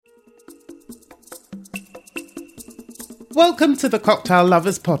Welcome to the Cocktail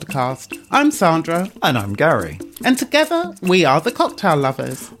Lovers podcast. I'm Sandra. And I'm Gary. And together, we are the Cocktail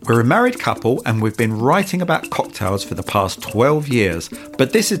Lovers. We're a married couple and we've been writing about cocktails for the past 12 years.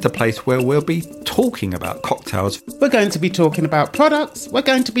 But this is the place where we'll be talking about cocktails. We're going to be talking about products, we're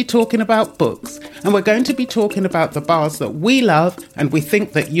going to be talking about books, and we're going to be talking about the bars that we love and we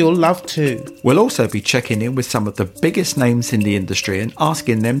think that you'll love too. We'll also be checking in with some of the biggest names in the industry and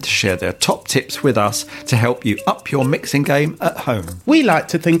asking them to share their top tips with us to help you up your mixing game at home. We like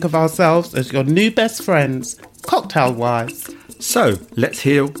to think of ourselves as your new best friends, cocktail-wise. So, let's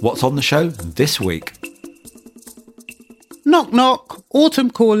hear what's on the show this week. Knock knock,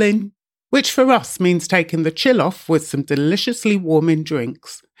 autumn calling, which for us means taking the chill off with some deliciously warming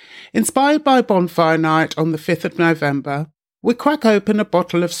drinks. Inspired by Bonfire Night on the 5th of November, we crack open a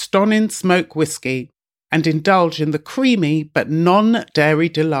bottle of Stonnin Smoke Whiskey and indulge in the creamy but non-dairy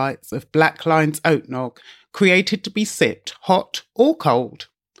delights of Black Line's Oat Nog, created to be sipped hot or cold.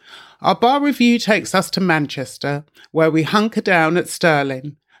 Our bar review takes us to Manchester, where we hunker down at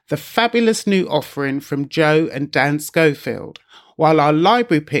Sterling, the fabulous new offering from Joe and Dan Schofield, while our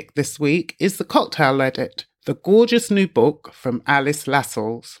library pick this week is The Cocktail Edit, the gorgeous new book from Alice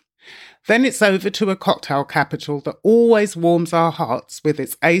Lascelles. Then it's over to a cocktail capital that always warms our hearts with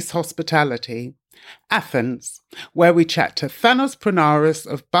its ace hospitality, Athens, where we chat to Thanos Pronaris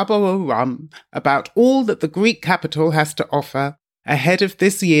of Bubba Rum about all that the Greek capital has to offer ahead of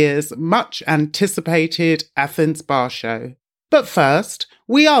this year's much-anticipated Athens Bar Show. But first,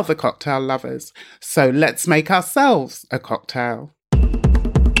 we are the Cocktail Lovers, so let's make ourselves a cocktail.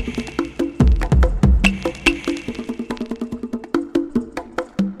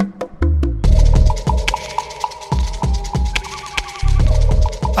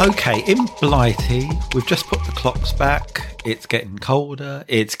 Okay, in Blighty, we've just put the clocks back. It's getting colder.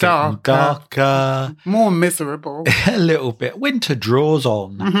 It's getting darker. More miserable. A little bit. Winter draws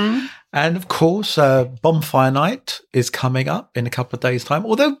on. Mm-hmm. And of course, Bonfire Night is coming up in a couple of days' time,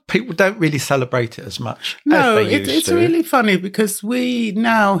 although people don't really celebrate it as much as they used to. It's really funny because we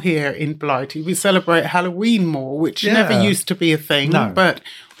now here in Blighty, we celebrate Halloween more, which never used to be a thing. No. But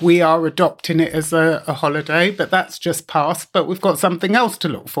we are adopting it as a holiday, but that's just passed. But we've got something else to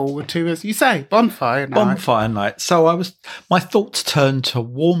look forward to, as you say, Bonfire Night. Bonfire Night. So my thoughts turned to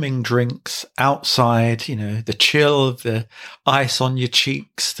warming drinks outside, the chill of the ice on your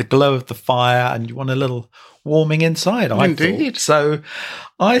cheeks, the glow of the fire, and you want a little warming inside, I Indeed. thought. So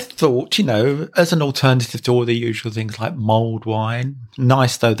I thought, as an alternative to all the usual things like mulled wine,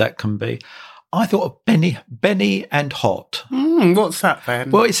 nice though that can be, I thought of Benny and Hot. What's that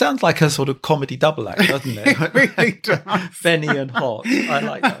then? Well, it sounds like a sort of comedy double act, doesn't it? It really does. Benny and Hot. I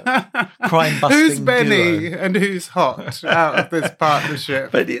like that. Crime-busting Who's Benny duo. and who's Hot out of this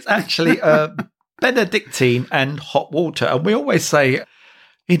partnership? But it's actually Benedictine and hot water. And we always say,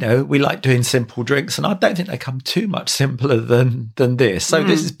 we like doing simple drinks, and I don't think they come too much simpler than this. So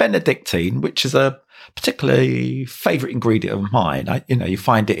this is Benedictine, which is a particularly favourite ingredient of mine. You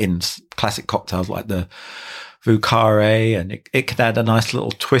find it in classic cocktails like the Vucare, and it can add a nice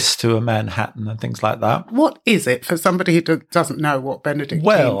little twist to a Manhattan and things like that. What is it for somebody who doesn't know what Benedictine is?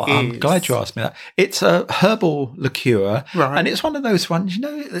 Well, I'm glad you asked me that. It's a herbal liqueur, right. And it's one of those ones,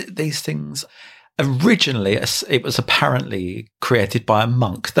 these things. Originally, it was apparently created by a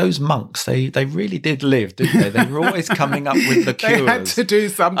monk. Those monks, they really did live, didn't they? They were always coming up with liqueurs. They had to do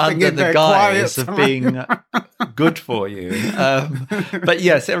something under in the their guise quiet of being good for you. But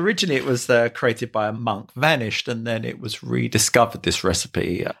yes, originally it was created by a monk, vanished, and then it was rediscovered, this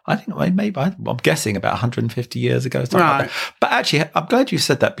recipe. I think maybe, I'm guessing about 150 years ago. Something right. like that. But actually, I'm glad you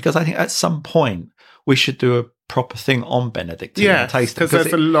said that, because I think at some point we should do a proper thing on Benedictine and taste it, because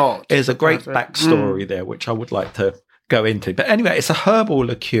there's a lot. There's a great backstory there, which I would like to go into. But anyway, it's a herbal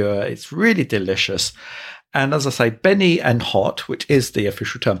liqueur. It's really delicious. And as I say, Benny and Hot, which is the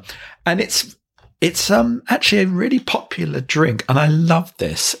official term. And it's actually a really popular drink. And I love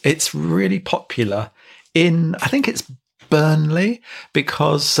this. It's really popular I think it's Burnley,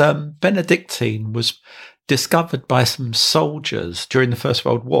 because Benedictine was discovered by some soldiers during the First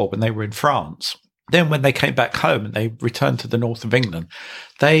World War when they were in France. Then when they came back home and they returned to the north of England,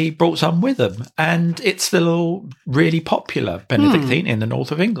 they brought some with them. And it's still really popular, Benedictine, in the north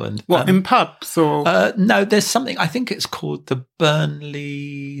of England. What, in pubs or? No, there's something, I think it's called the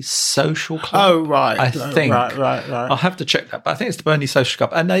Burnley Social Club. Oh, right. I think. Right. I'll have to check that. But I think it's the Burnley Social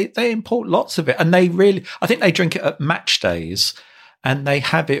Club. And they import lots of it. And I think they drink it at match days. And they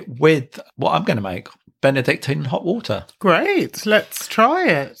have it with what I'm going to make, Benedictine in hot water. Great. Let's try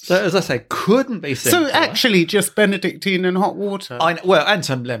it. So, as I say, couldn't be simpler. So, actually, just Benedictine and hot water? And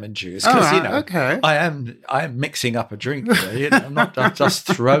some lemon juice. Because, okay. I am mixing up a drink here. I'm not just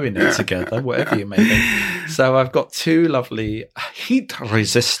throwing it together, whatever you may think. So, I've got 2 lovely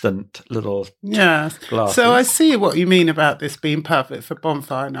heat-resistant little glasses. So, I see what you mean about this being perfect for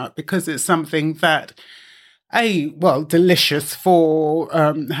bonfire night, because it's something that delicious for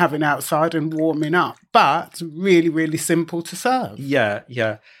having outside and warming up, but really, really simple to serve. Yeah.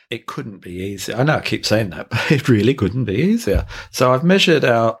 It couldn't be easier. I know I keep saying that, but it really couldn't be easier. So I've measured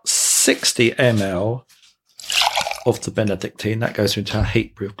out 60 ml of the Benedictine. That goes into our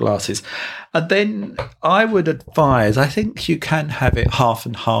heat-proof glasses. And then I would advise, I think you can have it half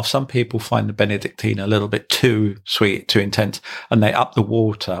and half. Some people find the Benedictine a little bit too sweet, too intense, and they up the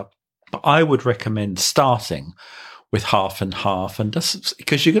water. But I would recommend starting with half and half, and just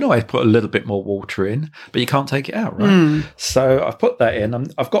because you can always put a little bit more water in, but you can't take it out, right? So I've put that in.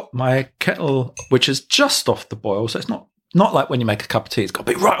 I've got my kettle, which is just off the boil. So it's not like when you make a cup of tea, it's got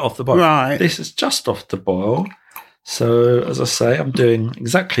to be right off the boil. Right. This is just off the boil. So, as I say, I'm doing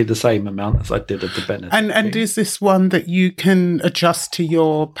exactly the same amount as I did at the Benedictine. And is this one that you can adjust to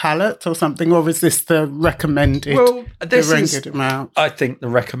your palate or something, or is this the recommended amount? I think the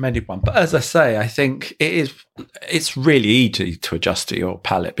recommended one. But as I say, I think it's really easy to adjust to your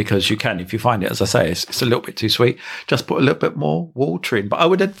palate, because you can, if you find it, as I say, it's a little bit too sweet, just put a little bit more water in. But I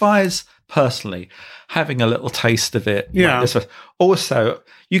would advise, personally, having a little taste of it. Yeah. Like this. Also,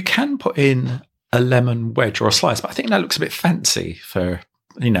 you can put in a lemon wedge or a slice, but I think that looks a bit fancy for,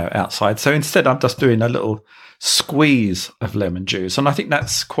 outside. So instead, I'm just doing a little squeeze of lemon juice. And I think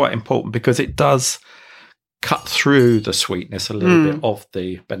that's quite important, because it does cut through the sweetness a little bit of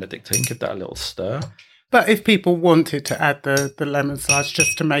the Benedictine. Give that a little stir. But if people wanted to add the lemon slice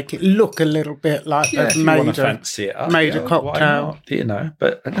just to make it look a little bit like they've made a cocktail.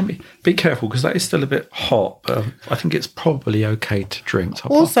 But let me be careful, because that is still a bit hot. But I think it's probably okay to drink. So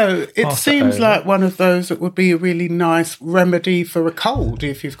also, it seems like one of those that would be a really nice remedy for a cold,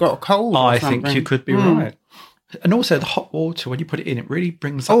 if you've got a cold or something. I think you could be right. And also the hot water, when you put it in, it really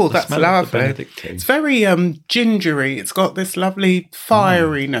brings up the smell of the Benedictine. It's very gingery. It's got this lovely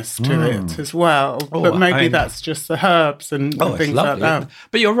fieriness to it as well. But maybe that's just the herbs and things like that.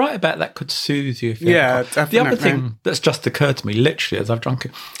 But you're right about that could soothe you. Definitely. The other thing that's just occurred to me, literally, as I've drunk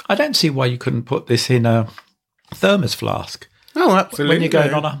it, I don't see why you couldn't put this in a thermos flask. Oh, absolutely. When you're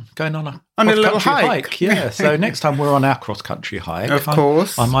going on a little hike. Yeah. So next time we're on our cross-country hike, of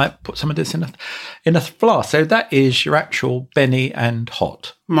course, I might put some of this in a flask. So that is your actual Benny and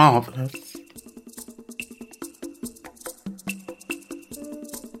hot. Marvellous.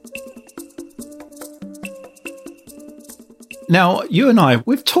 Now, you and I,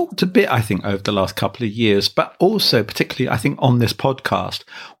 we've talked a bit, I think, over the last couple of years, but also particularly, I think, on this podcast,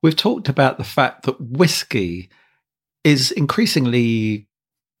 we've talked about the fact that whiskey is increasingly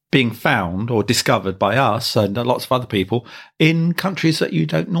being found or discovered by us and lots of other people in countries that you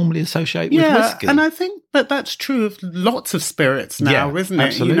don't normally associate with whiskey. And I think that that's true of lots of spirits now, isn't it?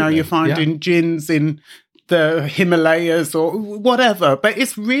 Absolutely. You're finding gins in the Himalayas or whatever, but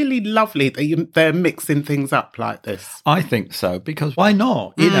it's really lovely that they're mixing things up like this. I think so, because why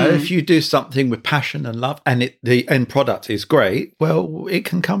not? If you do something with passion and love and the end product is great, well, it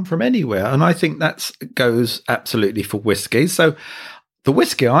can come from anywhere. And I think that goes absolutely for whiskey. So the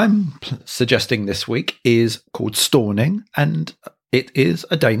whiskey I'm suggesting this week is called Storning, and it is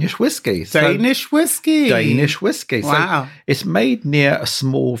a Danish whiskey. Danish whiskey. So Wow. it's made near a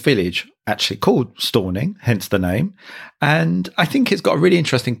small village, actually called Storning, hence the name. And I think it's got a really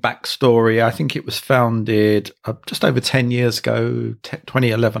interesting backstory. I think it was founded just over 10 years ago,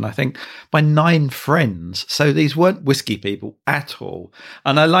 2011, I think, by 9 friends. So these weren't whiskey people at all.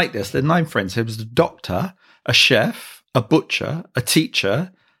 And I like this. The 9 friends. It was a doctor, a chef, a butcher, a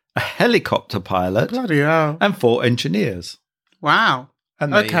teacher, a helicopter pilot, bloody hell, and 4 engineers. Wow.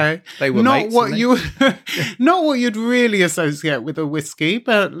 And they were not what not what you'd really associate with a whiskey,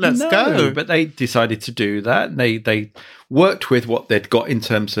 but let's go. But they decided to do that. They worked with what they'd got in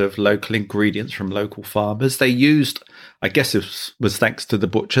terms of local ingredients from local farmers. They used, I guess it was thanks to the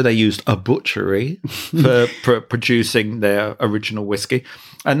butcher, they used a butchery for producing their original whiskey,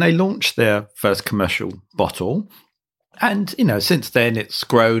 and they launched their first commercial bottle. And, since then it's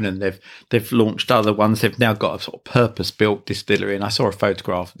grown and they've launched other ones. They've now got a sort of purpose-built distillery. And I saw a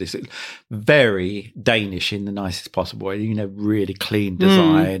photograph of this. It's very Danish in the nicest possible way, really clean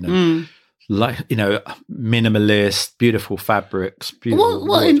design and like, minimalist, beautiful fabrics. Beautiful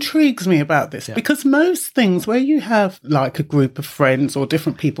What intrigues me about this, Yeah. because most things where you have like a group of friends or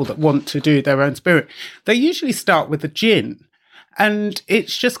different people that want to do their own spirit, they usually start with a gin. And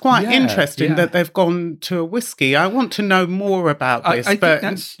it's just quite interesting that they've gone to a whiskey. I want to know more about this, but,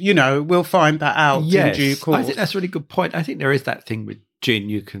 we'll find that out in due course. I think that's a really good point. I think there is that thing with gin,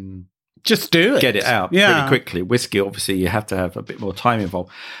 you can just do it. Get it out pretty quickly. Whiskey, obviously, you have to have a bit more time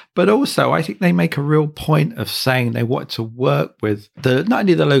involved. But also, I think they make a real point of saying they want to work with not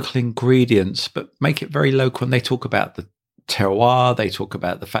only the local ingredients, but make it very local. And they talk about the terroir, they talk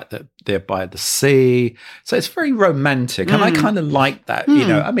about the fact that they're by the sea. So it's very romantic. And I kind of like that.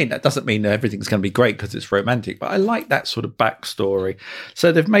 I mean, that doesn't mean that everything's going to be great because it's romantic, but I like that sort of backstory.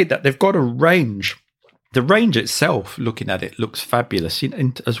 So they've made that. They've got a range. The range itself, looking at it, looks fabulous.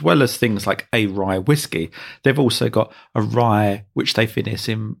 As well as things like a rye whiskey, they've also got a rye which they finish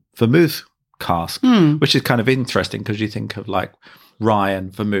in vermouth cask, which is kind of interesting because you think of like rye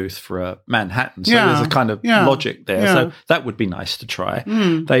and vermouth for a Manhattan. So there's a kind of logic there. Yeah. So that would be nice to try.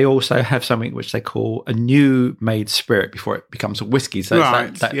 They also have something which they call a new made spirit before it becomes a whiskey. So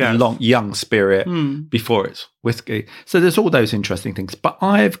it's that young spirit before it's whiskey. So there's all those interesting things. But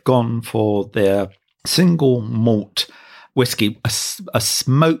I've gone for their single malt whiskey, a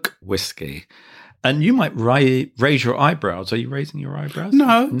smoke whiskey. And you might raise your eyebrows. Are you raising your eyebrows?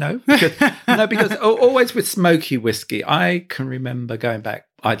 No. Because always with smoky whiskey, I can remember going back,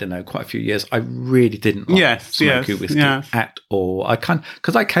 I don't know, quite a few years. I really didn't like smoky whiskey at all.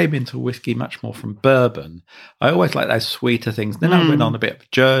 Because I came into whiskey much more from bourbon. I always liked those sweeter things. Then I went on a bit of a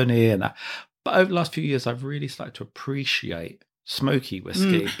journey and that. But over the last few years, I've really started to appreciate smoky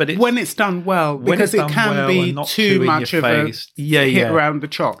whiskey, but when it's done well, because it can be too much of a hit around the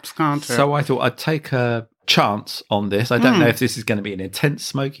chops, can't it? So I thought I'd take a chance on this. I don't know if this is going to be an intense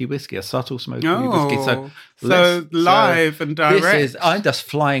smoky whiskey, a subtle smoky whiskey. So live and direct. I'm just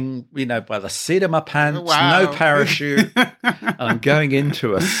flying, by the seat of my pants, no parachute, and I'm going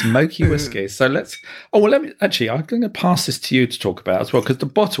into a smoky whiskey. So I'm going to pass this to you to talk about as well, because the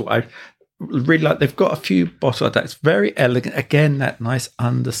bottle I really like. They've got a few bottles that's very elegant. Again, that nice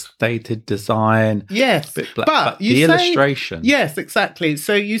understated design. Yes, but the illustration. Yes, exactly.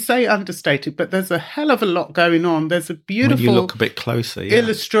 So you say understated, but there's a hell of a lot going on. There's a beautiful, when you look a bit closer,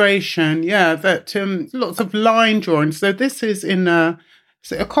 illustration. Yeah, that lots of line drawings. So this is in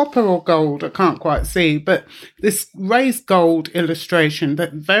is it a copper or gold? I can't quite see, but this raised gold illustration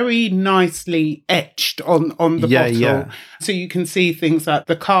that very nicely etched on the bottle. Yeah. So you can see things like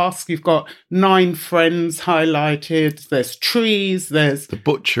the cask. You've got 9 friends highlighted. There's trees. There's the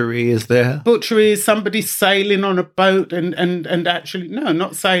butchery is there. Butchery is somebody sailing on a boat and actually no,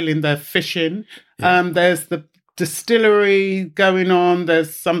 not sailing. They're fishing. Yeah. There's the distillery going on.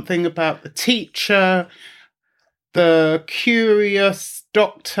 There's something about the teacher. The curious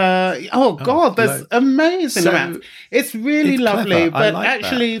doctor. Oh God, there's amazing amounts. It's really lovely. But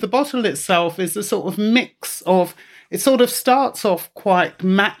actually, the bottle itself is a sort of mix of, it sort of starts off quite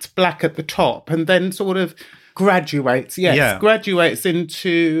matte black at the top and then sort of graduates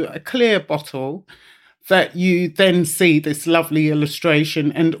into a clear bottle that you then see this lovely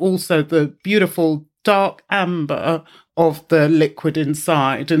illustration and also the beautiful dark amber of the liquid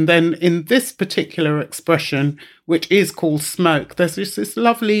inside. And then in this particular expression, which is called smoke, there's just this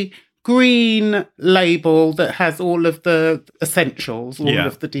lovely green label that has all of the essentials, all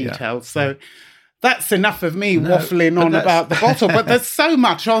of the details. So that's enough of me waffling on about the bottle, but there's so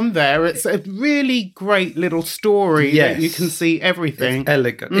much on there. It's a really great little story that you can see everything. It's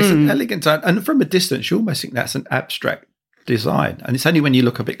elegant. It's an elegant design. And from a distance, you almost think that's an abstract design. And it's only when you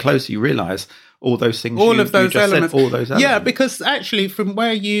look a bit closer you realise all those things, all of those elements. Yeah, because actually from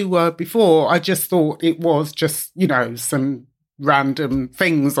where you were before, I just thought it was just, some random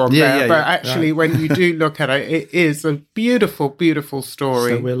things on there. But actually when you do look at it, it is a beautiful, beautiful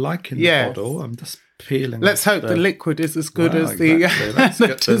story. So we're liking the bottle. I'm just peeling. Let's hope the liquid is as good as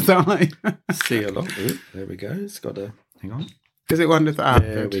the design. See a lot. There we go. It's got a, hang on. Is it one of the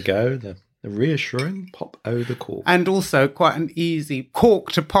There we go. The reassuring pop the cork. And also quite an easy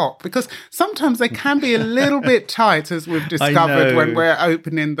cork to pop, because sometimes they can be a little bit tight, as we've discovered when we're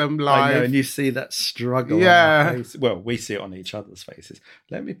opening them live. I know, and you see that struggle on our face. Well, we see it on each other's faces.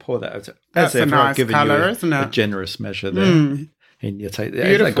 Let me pour that out. That's a nice colour, isn't it? A generous measure there. In your take.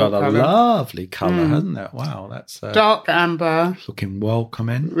 It's got a lovely colour, hasn't it? Wow, that's dark amber. Looking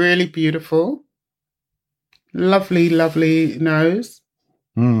welcoming. Really beautiful. Lovely, lovely nose.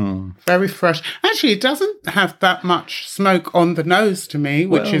 Very fresh. Actually, it doesn't have that much smoke on the nose to me,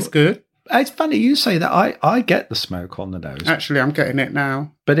 which is good. It's funny you say that. I get the smoke on the nose. Actually, I'm getting it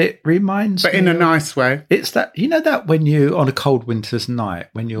now. But it reminds me. But in a nice way. It's that, that when you, on a cold winter's night,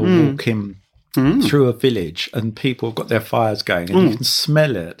 when you're walking through a village and people have got their fires going and you can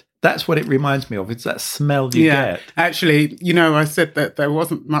smell it. That's what it reminds me of. It's that smell you get. Actually, I said that there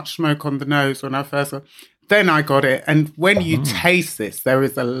wasn't much smoke on the nose when I first. Then I got it. And when you taste this, there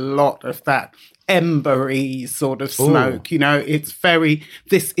is a lot of that embery sort of smoke. It's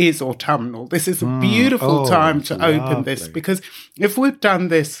this is autumnal. This is a beautiful time to open this, because if we've done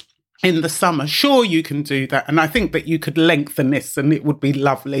this in the summer, sure, you can do that. And I think that you could lengthen this and it would be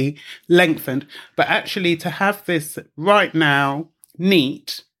lovely lengthened. But actually to have this right now,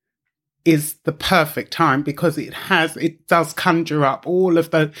 neat, is the perfect time, because it does conjure up all of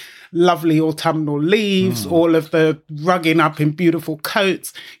the lovely autumnal leaves, all of the rugging up in beautiful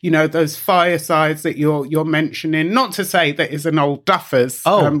coats, those firesides that you're mentioning. Not to say that it's an old Duffer's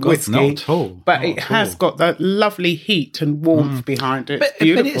whiskey, not at all. But it has got that lovely heat and warmth behind it. It's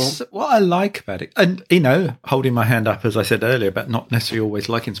beautiful. But it's what I like about it. And, holding my hand up, as I said earlier, but not necessarily always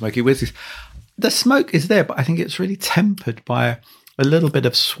liking smoky whiskies. The smoke is there, but I think it's really tempered by a little bit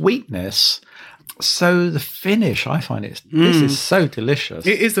of sweetness. So the finish, I find this is so delicious.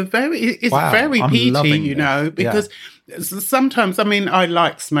 It is very peaty, because sometimes, I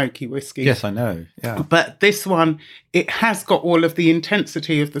like smoky whiskey. Yes, I know. Yeah. But this one, it has got all of the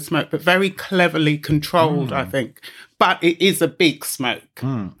intensity of the smoke, but very cleverly controlled, I think. But it is a big smoke.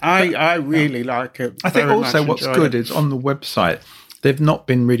 I really like it. I think also what's good is on the website, they've not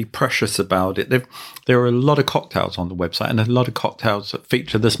been really precious about it. There are a lot of cocktails on the website and a lot of cocktails that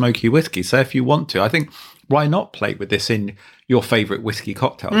feature the smoky whiskey. So if you want to, I think, why not play with this in your favourite whiskey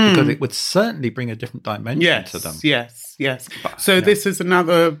cocktails? Because it would certainly bring a different dimension to them. Yes. So this is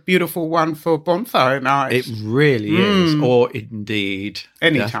another beautiful one for bonfire night. It really is. Or indeed.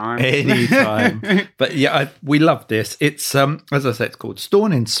 Anytime. But yeah, we love this. It's, as I said, it's called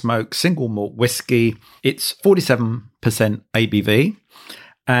Storn in Smoke Single Malt Whiskey. It's 47% ABV.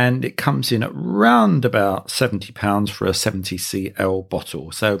 And it comes in at round about £70 for a 70cl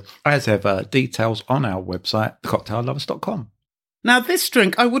bottle. So as ever, details on our website, thecocktaillovers.com. Now, this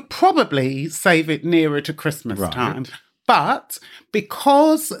drink, I would probably save it nearer to Christmas time. But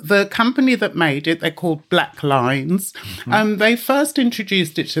because the company that made it, they're called Black Lines, they first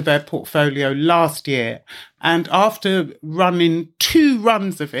introduced it to their portfolio last year. And after running 2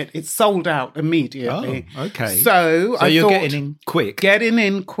 runs of it, it sold out immediately. Oh, okay. So I you're thought, getting in quick. Getting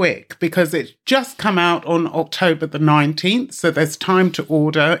in quick, because it's just come out on October the 19th. So there's time to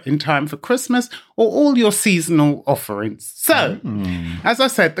order in time for Christmas or all your seasonal offerings. So, as I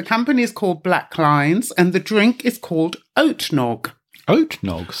said, the company is called Black Lines and the drink is called Oatnog.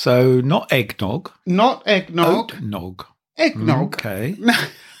 Oatnog. So not eggnog. Not eggnog. Oatnog. Eggnog. Okay.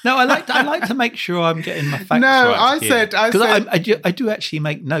 No, I like to make sure I'm getting my facts right. No, I said because I do actually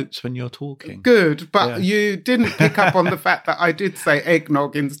make notes when you're talking. Good, but you didn't pick up on the fact that I did say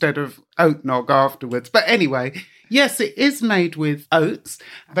eggnog instead of oatnog afterwards. But anyway, yes, it is made with oats.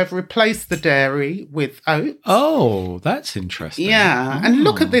 They've replaced the dairy with oats. Oh, that's interesting. Yeah, and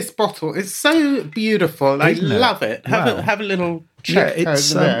look at this bottle; it's so beautiful. I love it. Have a little check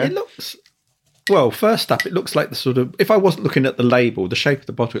over there. It looks. Well, first up, it looks like the sort of, if I wasn't looking at the label, the shape of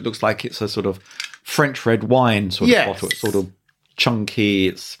the bottle, it looks like it's a sort of French red wine sort of bottle. It's sort of chunky.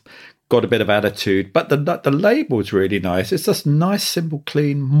 It's got a bit of attitude. But the label is really nice. It's just nice, simple,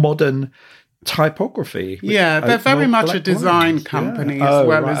 clean, modern typography. Yeah, they're very much a design company as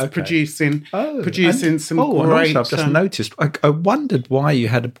well as producing some great... And also I've just noticed, I wondered why you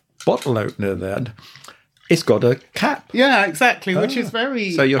had a bottle opener there. It's got a cap. Yeah, exactly, which is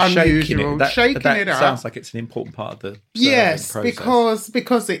very so you're unusual. Shaking it up. Sounds like it's an important part of the process.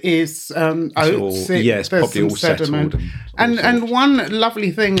 Because it is oats. Yes, probably all sediment. settled. And one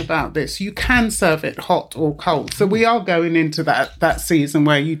lovely thing about this, you can serve it hot or cold. So we are going into that season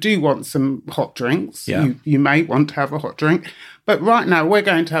where you do want some hot drinks. Yeah. You may want to have a hot drink. But right now we're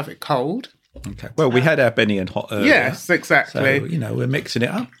going to have it cold. Okay. Well, we had our Benny and hot earlier. Yes, exactly. So, we're mixing it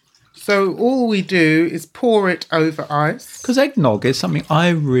up. So all we do is pour it over ice. Because eggnog is something I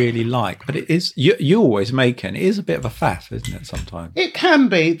really like, but it is you always make it. It is a bit of a faff, isn't it, sometimes? It can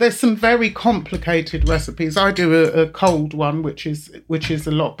be. There's some very complicated recipes. I do a cold one, which is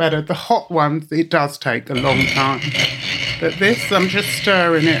a lot better. The hot one, it does take a long time. But this, I'm just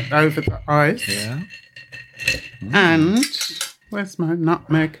stirring it over the ice. Yeah. And where's my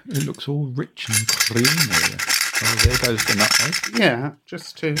nutmeg? It looks all rich and creamy. Oh, there goes the nutmeg. Yeah,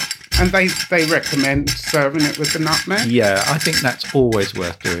 and they recommend serving it with the nutmeg. Yeah, I think that's always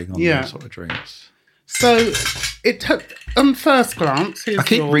worth doing on those sort of drinks. So it on first glance, I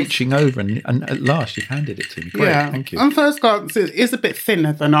keep reaching over and at last you've handed it to me. Great, thank you. On first glance, it is a bit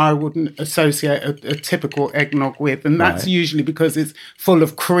thinner than I would associate a typical eggnog with, and that's usually because it's full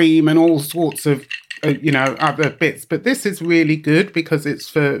of cream and all sorts of other bits. But this is really good because it's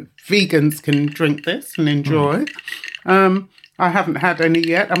for vegans can drink this and enjoy. I haven't had any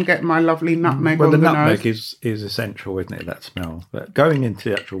yet. I'm getting my lovely nutmeg. Well, on the nutmeg is essential, isn't it? That smell. But going into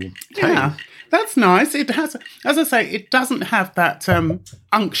the actual taste. Yeah, that's nice. It has, as I say, it doesn't have that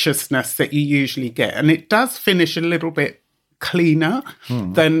unctuousness that you usually get, and it does finish a little bit cleaner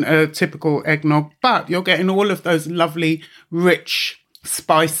than a typical eggnog. But you're getting all of those lovely, rich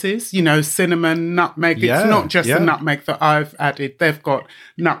spices. Cinnamon, nutmeg. It's not just the nutmeg that I've added. They've got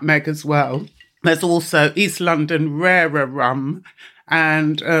nutmeg as well. There's also East London Rarer rum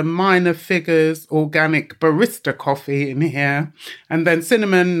and Minor Figures organic barista coffee in here, and then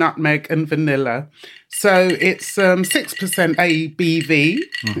cinnamon, nutmeg, and vanilla. So it's 6% ABV.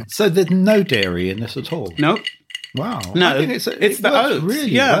 So there's no dairy in this at all? Nope. Wow. No, it's the oats.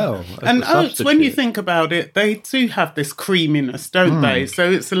 Really well. And oats, when you think about it, they do have this creaminess, don't they?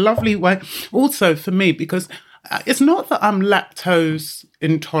 So it's a lovely way. Also for me, because it's not that I'm lactose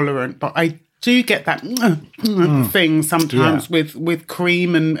intolerant, but I do get that thing sometimes with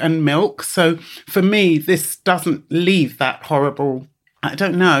cream and milk. So for me, this doesn't leave that horrible, I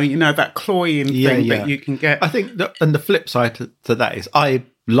don't know, that cloying thing that you can get. I think and the flip side to that is I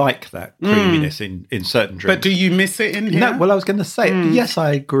like that creaminess in certain drinks. But do you miss it in here? No, well, I was going to say, yes,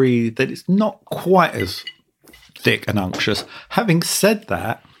 I agree that it's not quite as thick and unctuous. Having said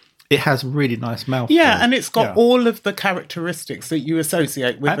that, it has really nice mouthfeel. Yeah, and it's got all of the characteristics that you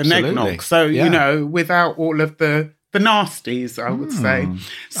associate with an eggnog. So, without all of the nasties, I would say.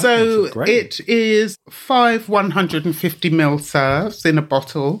 So it is 5 150ml serves in a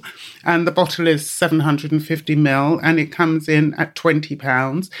bottle, and the bottle is 750ml, and it comes in at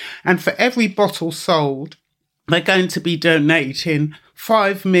 £20. And for every bottle sold, they're going to be donating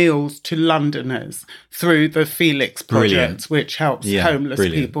 5 meals to Londoners through the Felix Project, which helps homeless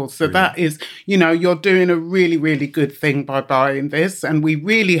people. So that is, you're doing a really, really good thing by buying this. And we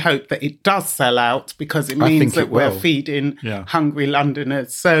really hope that it does sell out, because it means that we're feeding hungry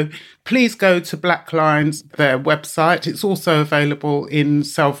Londoners. So please go to Black Lines, their website. It's also available in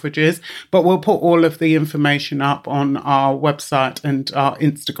Selfridges, but we'll put all of the information up on our website and our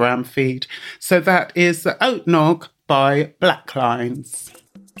Instagram feed. So that is the Oatnog by Black Lines.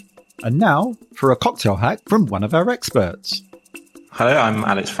 And now for a cocktail hack from one of our experts. Hello, I'm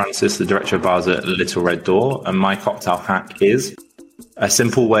Alex Francis, the Director of Bars at Little Red Door, and my cocktail hack is a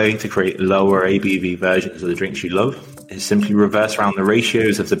simple way to create lower ABV versions of the drinks you love is simply reverse around the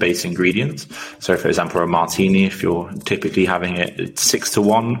ratios of the base ingredients. So, for example, a martini, if you're typically having it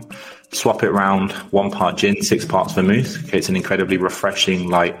 6-1, swap it around 1 part gin, 6 parts vermouth. Okay, it's an incredibly refreshing,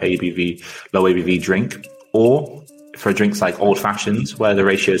 light ABV, low ABV drink. Or for drinks like old fashions, where the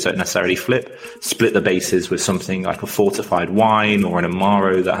ratios don't necessarily flip, split the bases with something like a fortified wine or an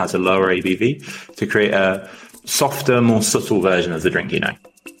Amaro that has a lower ABV to create a softer, more subtle version of the drink,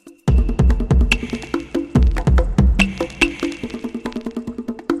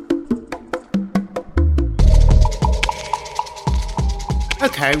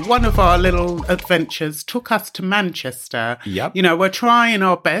 Okay, one of our little adventures took us to Manchester. Yep. We're trying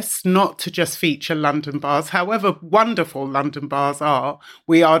our best not to just feature London bars. However wonderful London bars are,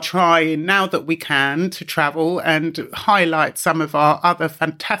 we are trying, now that we can, to travel and highlight some of our other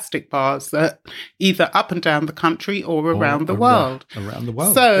fantastic bars that either up and down the country or around the world. Around the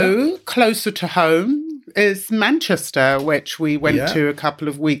world. So, closer to home is Manchester, which we went to a couple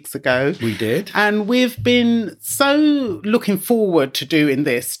of weeks ago. We did. And we've been so looking forward to doing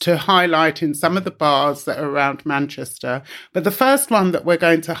this, to highlighting some of the bars that are around Manchester. But the first one that we're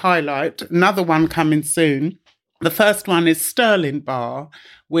going to highlight, another one coming soon, the first one is Sterling Bar,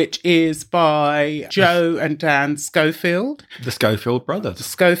 which is by Joe and Dan Schofield. The Schofield brothers. The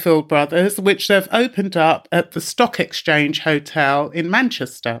Schofield brothers, which they've opened up at the Stock Exchange Hotel in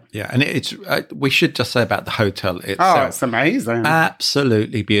Manchester. Yeah, and it's we should just say about the hotel itself. Oh, it's amazing.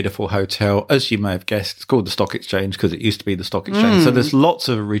 Absolutely beautiful hotel. As you may have guessed, it's called the Stock Exchange because it used to be the Stock Exchange. So there's lots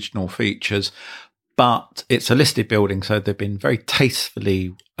of original features, but it's a listed building, so they've been very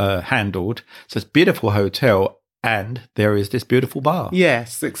tastefully handled. So it's a beautiful hotel. And there is this beautiful bar.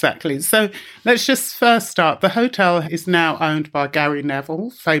 Yes, exactly. So let's just first start. The hotel is now owned by Gary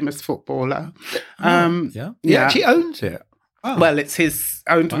Neville, famous footballer. He actually owns it. Oh. Well, it's his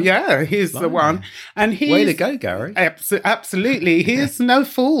own. Wow. Yeah, he's the one. And he's, way to go, Gary. Absolutely. He is no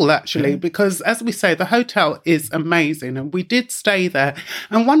fool, actually, because as we say, the hotel is amazing. And we did stay there.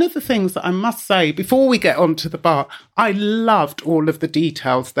 And one of the things that I must say, before we get on to the bar, I loved all of the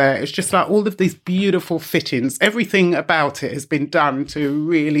details there. It's just like all of these beautiful fittings. Everything about it has been done to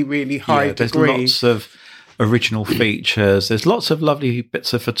really, really high degree. There's lots of original features. There's lots of lovely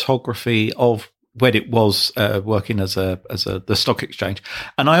bits of photography of when it was working as the stock exchange.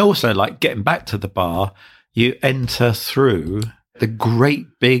 And I also like getting back to the bar. You enter through the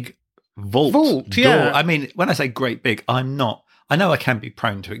great big vault door. Yeah. I mean, when I say great big, I know I can be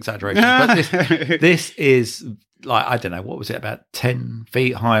prone to exaggeration, but this is like, I don't know, what was it, about 10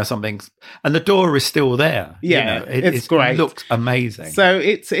 feet high or something? And the door is still there. Yeah, it's great. It looks amazing. So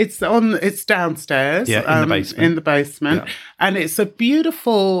it's downstairs. Yeah, in the basement. Yeah. And it's a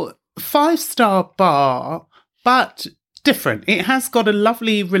beautiful 5-star bar, but different. It has got a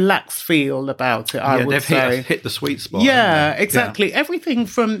lovely relaxed feel about it, I would say. They've hit the sweet spot. Yeah, exactly. Yeah. Everything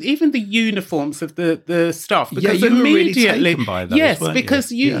from even the uniforms of the staff. Because you were really taken by those, yes, weren't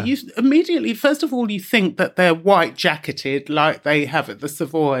because you immediately, first of all, you think that they're white jacketed like they have at the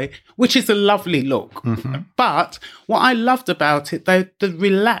Savoy, which is a lovely look. Mm-hmm. But what I loved about it, they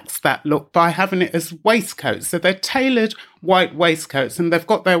relaxed that look by having it as waistcoats. So they're tailored white waistcoats and they've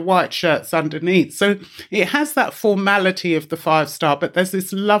got their white shirts underneath. So it has that formality of the 5-star, but there's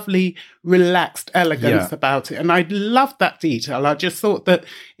this lovely relaxed elegance about it. And I loved that detail. I just thought that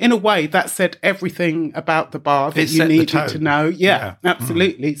in a way that said everything about the bar that you needed to know. Yeah.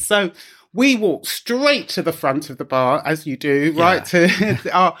 Absolutely. So we walked straight to the front of the bar, as you do, right to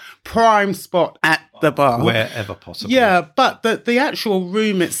our prime spot at the bar. Wherever possible. Yeah, but the actual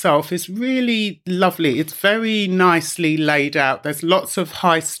room itself is really lovely. It's very nicely laid out. There's lots of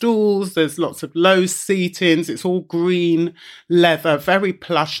high stools. There's lots of low seatings. It's all green leather, very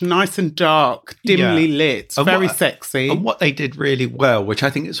plush, nice and dark, dimly lit, very sexy. And what they did really well, which I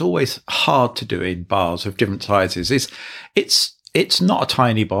think is always hard to do in bars of different sizes, is it's not a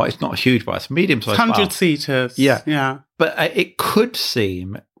tiny bar. It's not a huge bar. It's a medium-sized bar. 100 seaters. Yeah. But it could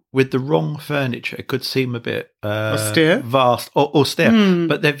seem, with the wrong furniture, it could seem a bit austere. Vast or austere.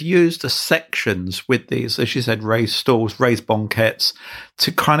 But they've used the sections with these, as you said, raised stools, raised banquettes,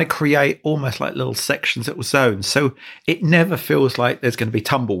 to kind of create almost like little sections, little zones. So it never feels like there's going to be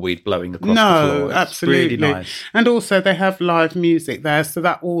tumbleweed blowing across the floor. It's absolutely. Really nice. And also they have live music there, so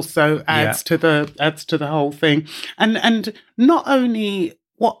that also adds to the whole thing. And not only,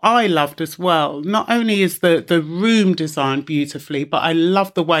 what I loved as well, not only is the room designed beautifully, but I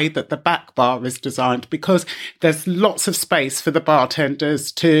love the way that the back bar is designed, because there's lots of space for the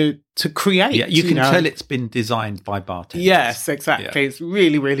bartenders to create. Yeah, you can tell it's been designed by bartenders. Yes, exactly. Yeah. It's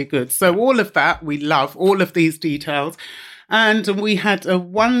really, really good. So all of that, we love, all of these details. And we had a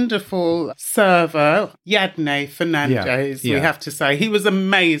wonderful server, Yadne Fernandez, we have to say. He was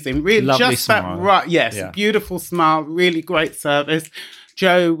amazing. Really, lovely just smile. That right. Yes, beautiful smile, really great service.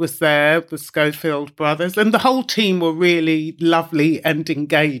 Joe was there, the Schofield brothers, and the whole team were really lovely and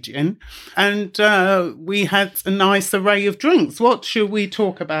engaging. And we had a nice array of drinks. What should we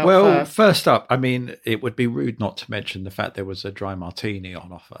talk about first? First up, I mean, it would be rude not to mention the fact there was a dry martini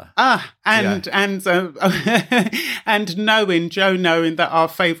on offer. And Joe knowing that our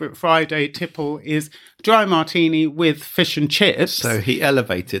favourite Friday tipple is dry martini with fish and chips. So he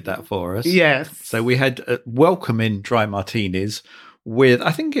elevated that for us. Yes. So we had welcoming dry martinis with,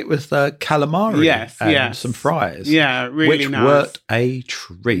 I think it was the calamari and some fries. Yeah, really which nice. Worked a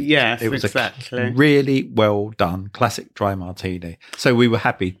treat. Yes, it was exactly. a really well done classic dry martini. So we were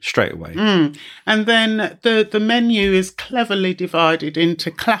happy straight away. And then the menu is cleverly divided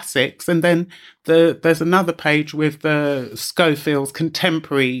into classics, and then there's another page with the Schofield's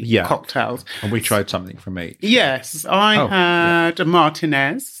contemporary cocktails. And we tried something from each. Yes, I had a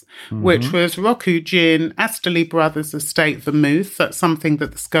Martinez, which was Roku Gin, Astley Brothers Estate Vermouth. That's something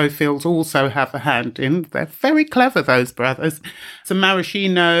that the Schofields also have a hand in. They're very clever, those brothers. Some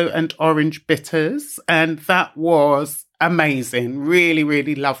maraschino and orange bitters, and that was amazing. Really,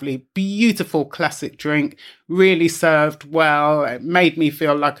 really lovely. Beautiful classic drink. Really served well. It made me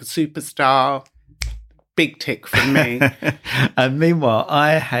feel like a superstar. Big tick for me. And meanwhile,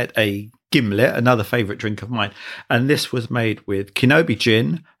 I had a gimlet, another favourite drink of mine, and this was made with Kenobi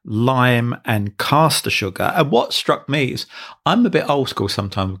gin, lime and caster sugar. And what struck me is I'm a bit old school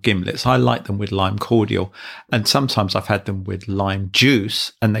sometimes with gimlets. I like them with lime cordial, and sometimes I've had them with lime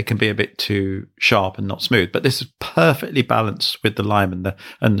juice and they can be a bit too sharp and not smooth, but this is perfectly balanced with the lime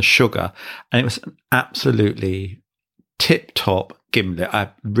and the sugar, and it was an absolutely tip-top gimlet. I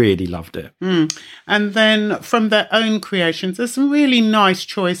really loved it. And then from their own creations, there's some really nice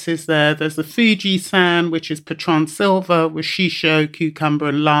choices there. There's the Fuji-san, which is Patron Silver with Shisho, cucumber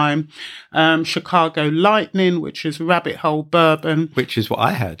and lime. Chicago Lightning, which is Rabbit Hole Bourbon. Which is what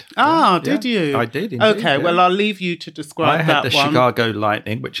I had. Did you? I did, indeed. Okay, well, I'll leave you to describe that one. I had the Chicago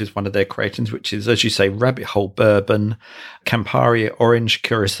Lightning, which is one of their creations, which is, as you say, Rabbit Hole Bourbon, Campari Orange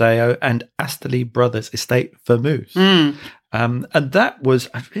Curacao, and Astley Brothers Estate Vermouth. And that was,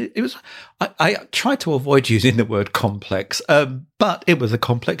 I tried to avoid using the word complex, but it was a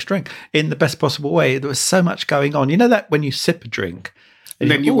complex drink in the best possible way. There was so much going on. You know that when you sip a drink, and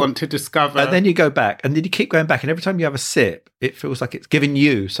then you want to discover. And then you go back, and then you keep going back. And every time you have a sip, it feels like it's giving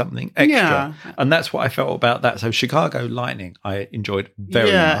you something extra. Yeah. And that's what I felt about that. So Chicago Lightning, I enjoyed very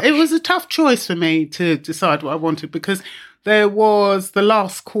much. Yeah, it was a tough choice for me to decide what I wanted, because there was the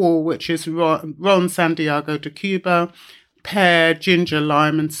Last Call, which is Ron Santiago de Cuba, pear, ginger,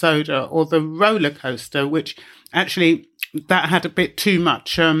 lime and soda, or the Roller Coaster, which actually that had a bit too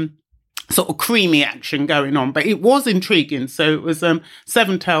much sort of creamy action going on, but it was intriguing. So it was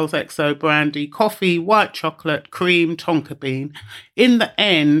Seven Tails XO brandy, coffee, white chocolate, cream, tonka bean. In the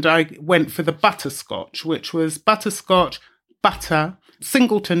end, I went for the butterscotch, which was butterscotch, butter,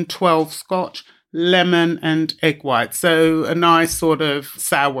 Singleton 12 Scotch, lemon and egg white. So a nice sort of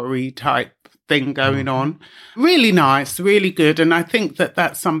soury type thing going on. Really nice, really good. And I think that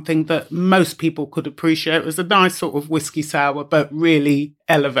that's something that most people could appreciate. It was a nice sort of whiskey sour, but really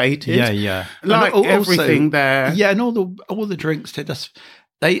elevated. Yeah. Like everything there. Yeah, and all the drinks,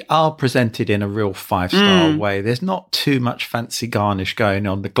 they are presented in a real 5-star way. There's not too much fancy garnish going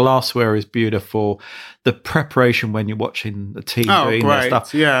on. The glassware is beautiful. The preparation when you're watching the TV and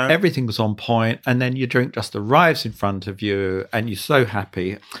stuff, everything was on point. And then your drink just arrives in front of you and you're so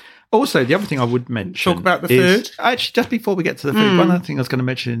happy. Also, the other thing I would mention... Talk about the food? Actually, just before we get to the food, one other thing I was going to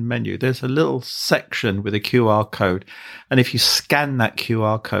mention in the menu, there's a little section with a QR code. And if you scan that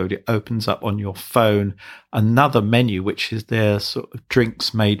QR code, it opens up on your phone another menu, which is their sort of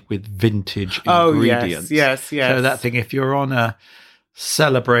drinks made with vintage ingredients. Yes. So that thing, if you're on a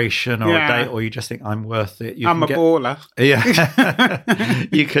celebration or a date, or you just think I'm worth it, I'm a baller. Yeah.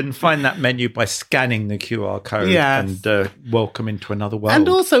 You can find that menu by scanning the QR code and welcome into another world. And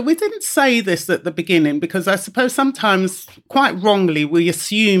also, we didn't say this at the beginning, because I suppose sometimes, quite wrongly, we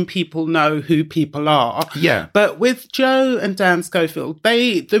assume people know who people are. Yeah. But with Joe and Dan Schofield,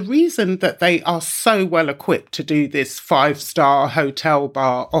 the reason that they are so well equipped to do this 5-star hotel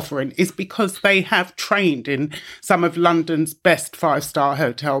bar offering is because they have trained in some of London's best 5-star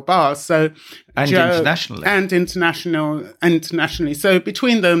hotel bars. So internationally. Internationally. So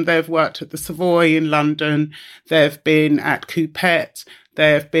between them, they've worked at the Savoy in London. They've been at Coupette.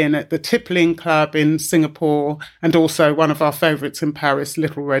 They've been at the Tippling Club in Singapore, and also one of our favourites in Paris,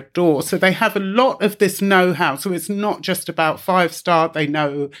 Little Red Door. So they have a lot of this know-how. So it's not just about 5-star. They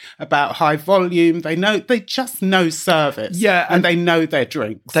know about high volume. They just know service. Yeah. And they know their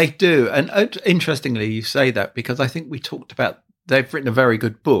drinks. They do. And interestingly, you say that because I think we talked about they've written a very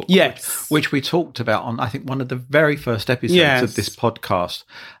good book, which we talked about on, I think, one of the very first episodes of this podcast.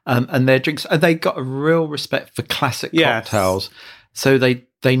 And their drinks, and they got a real respect for classic cocktails. So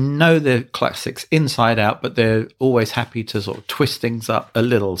they know their classics inside out, but they're always happy to sort of twist things up a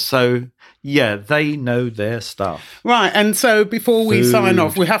little. So, yeah, they know their stuff. Right. And so before we sign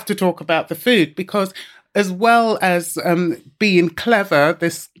off, we have to talk about the food, because as well as being clever,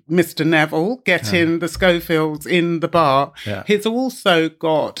 this Mr. Neville getting the Schofields in the bar, he's also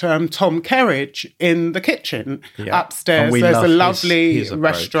got Tom Kerridge in the kitchen upstairs. There's a lovely his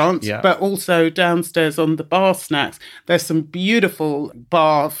restaurant, but also downstairs on the bar snacks, there's some beautiful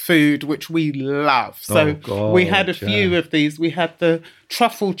bar food, which we love. So we had a few of these. We had the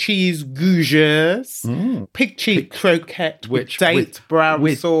truffle cheese gougères, pig cheek croquette with date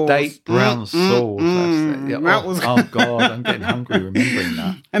brown sauce. Date brown sauce. Oh, God, I'm getting hungry remembering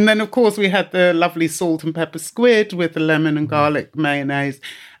that. And then, of course, we had the lovely salt and pepper squid with the lemon and garlic mayonnaise,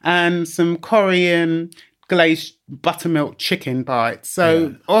 and some Korean glazed buttermilk chicken bites.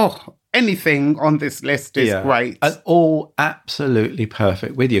 So, anything on this list is great. And all absolutely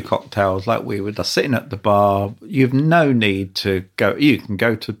perfect with your cocktails. Like we were just sitting at the bar. You've no need to go. You can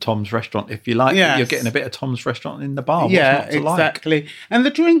go to Tom's restaurant if you like. You're getting a bit of Tom's restaurant in the bar. Exactly. And the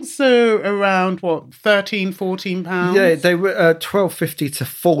drinks are around, what, 13, 14 pounds? Yeah, they were £12.50 to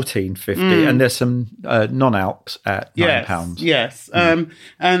 £14.50. And there's some non-alcs at £9. Yes. And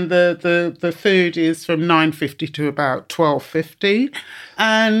the food is from £9.50 to about £12.50.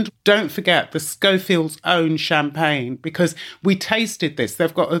 And don't don't forget the Schofield's own champagne, because we tasted this.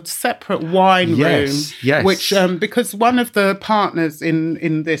 They've got a separate wine room, which, because one of the partners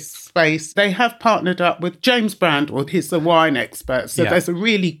in this space, they have partnered up with James Brandwell. He's the wine expert. So there's a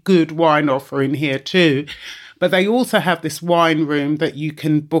really good wine offer in here too. But they also have this wine room that you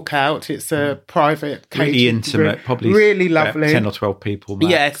can book out. It's a private catering really intimate, room. probably really lovely. 10 or 12 people max.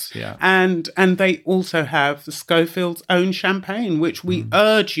 Yes. Yeah. And they also have the Schofield's own champagne, which we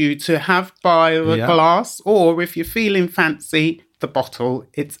urge you to have by the glass, or if you're feeling fancy, the bottle.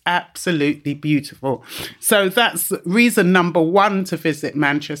 It's absolutely beautiful. So that's reason number 1 to visit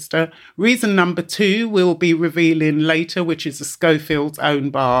Manchester. Reason number 2 we'll be revealing later, which is the Schofield's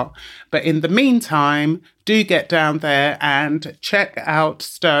own bar. But in the meantime, do get down there and check out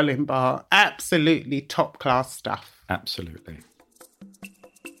Sterling Bar. Absolutely top-class stuff. Absolutely.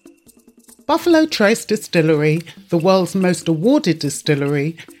 Buffalo Trace Distillery, the world's most awarded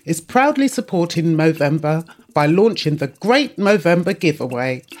distillery, is proudly supporting Movember by launching the Great Movember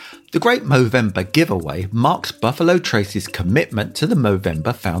Giveaway. The Great Movember Giveaway marks Buffalo Trace's commitment to the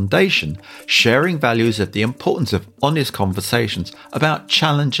Movember Foundation, sharing values of the importance of honest conversations about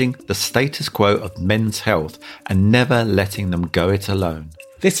challenging the status quo of men's health and never letting them go it alone.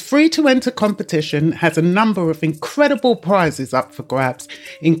 This free-to-enter competition has a number of incredible prizes up for grabs,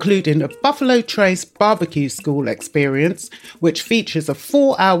 including a Buffalo Trace barbecue school experience, which features a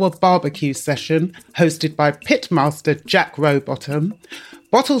 4-hour barbecue session hosted by pitmaster Jack Rowbottom,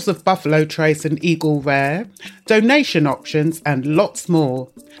 bottles of Buffalo Trace and Eagle Rare, donation options, and lots more.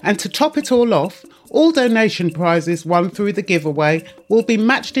 And to top it all off, all donation prizes won through the giveaway will be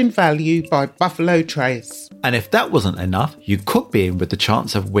matched in value by Buffalo Trace. And if that wasn't enough, you could be in with the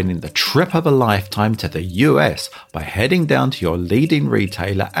chance of winning the trip of a lifetime to the US by heading down to your leading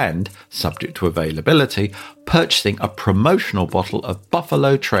retailer and, subject to availability, purchasing a promotional bottle of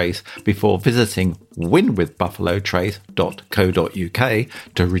Buffalo Trace before visiting winwithbuffalotrace.co.uk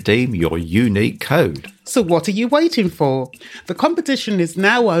to redeem your unique code. So what are you waiting for? The competition is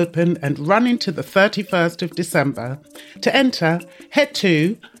now open and running to the 31st of December. To enter, head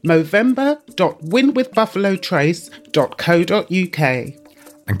to movember.winwithbuffalotrace.co.uk.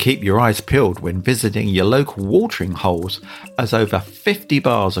 And keep your eyes peeled when visiting your local watering holes, as over 50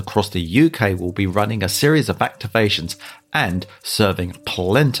 bars across the UK will be running a series of activations and serving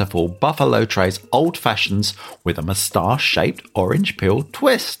plentiful Buffalo Trace old fashions with a moustache-shaped orange peel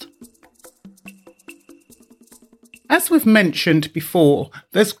twist. As we've mentioned before,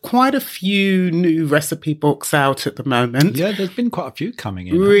 there's quite a few new recipe books out at the moment. Yeah, there's been quite a few coming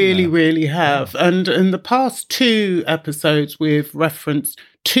in. Really have. Yeah. And in the past 2 episodes, we've referenced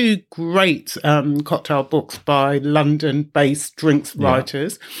 2 great cocktail books by London-based drinks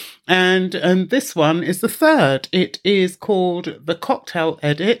writers. And this one is the 3rd. It is called The Cocktail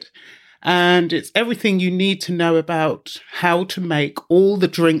Edit. And it's everything you need to know about how to make all the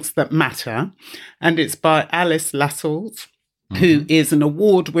drinks that matter. And it's by Alice Lascelles, who is an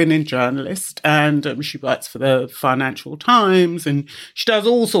award-winning journalist, and she writes for the Financial Times, and she does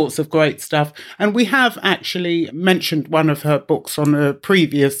all sorts of great stuff. And we have actually mentioned one of her books on a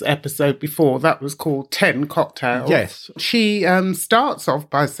previous episode before. That was called 10 Cocktails. Yes. She starts off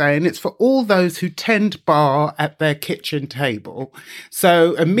by saying it's for all those who tend bar at their kitchen table.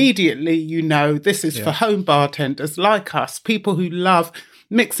 So immediately, you know, this is for home bartenders like us, people who love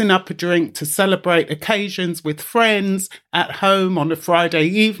mixing up a drink to celebrate occasions with friends at home on a Friday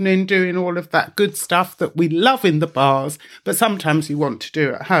evening, doing all of that good stuff that we love in the bars, but sometimes you want to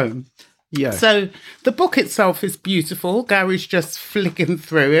do at home. Yeah. So the book itself is beautiful. Gary's just flicking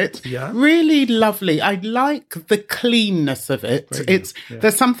through it. Yeah. Really lovely. I like the cleanness of it.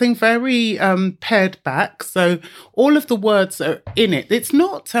 There's something very pared back. So all of the words are in it. It's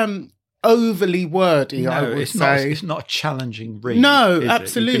not overly wordy, I would say. It's not a challenging read. No,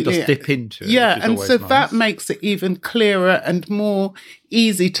 absolutely. You can just dip into it. Yeah, and so nice. That makes it even clearer and more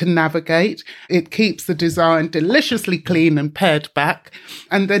easy to navigate. It keeps the design deliciously clean and pared back.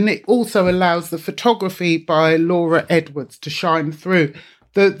 And then it also allows the photography by Laura Edwards to shine through.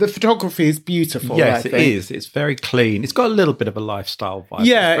 The photography is beautiful. Yes, it is. It's very clean. It's got a little bit of a lifestyle vibe.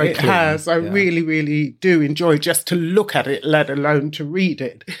 Yeah, it has. I really, really do enjoy just to look at it, let alone to read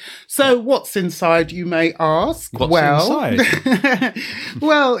it. So what's inside, you may ask? What's inside?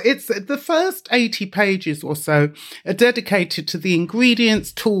 Well, it's the first 80 pages or so are dedicated to the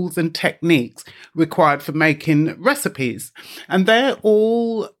ingredients, tools and techniques required for making recipes. And they're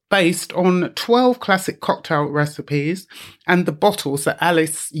all based on 12 classic cocktail recipes and the bottles that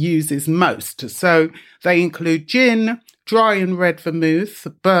Alice uses most. So they include gin, dry and red vermouth,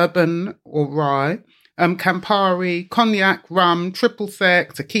 bourbon or rye, Campari, cognac, rum, triple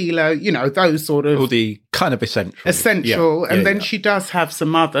sec, tequila, those sort of... All the kind of essential. Yeah. And then she does have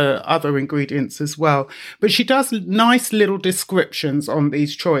some other ingredients as well. But she does nice little descriptions on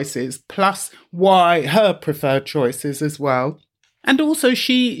these choices, plus why her preferred choices as well. And also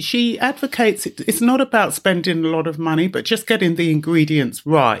she advocates it's not about spending a lot of money, but just getting the ingredients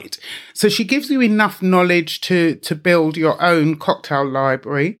right. So she gives you enough knowledge to build your own cocktail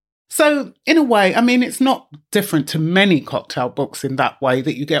library. So in a way, I mean, it's not different to many cocktail books in that way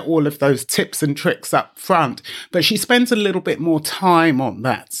that you get all of those tips and tricks up front, but she spends a little bit more time on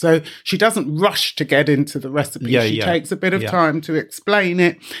that. So she doesn't rush to get into the recipe. She takes a bit of time to explain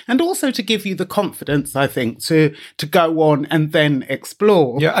it and also to give you the confidence, I think, to go on and then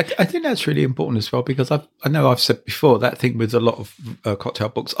explore. Yeah, I think that's really important as well, because I know I've said before that thing with a lot of cocktail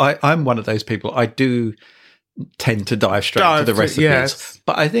books. I'm one of those people. I do tend to dive straight to the recipes. Yes.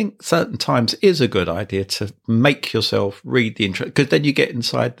 But I think certain times is a good idea to make yourself read the intro, because then you get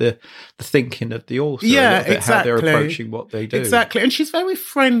inside the thinking of the author, exactly. how they're approaching what they do. Exactly. And she's very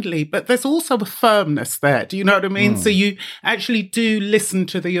friendly, but there's also a firmness there. Do you know what I mean? So you actually do listen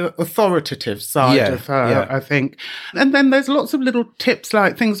to the authoritative side of her, I think. And then there's lots of little tips,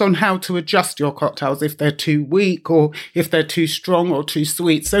 like things on how to adjust your cocktails if they're too weak or if they're too strong or too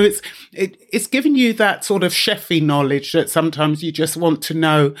sweet. So it's giving you that sort of chefy knowledge that sometimes you just want to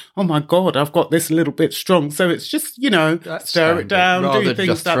know, oh my God, I've got this a little bit strong. So it's just, stir it down, rather do things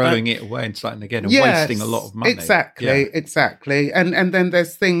just like throwing that. it away and starting again and wasting a lot of money. Exactly. And then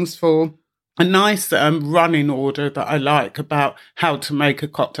there's things for a nice running order that I like about how to make a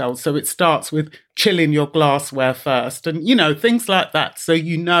cocktail. So it starts with chilling your glassware first and, things like that. So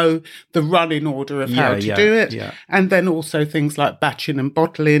the running order of how to do it. Yeah. And then also things like batching and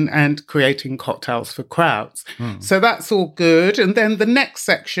bottling and creating cocktails for crowds. So that's all good. And then the next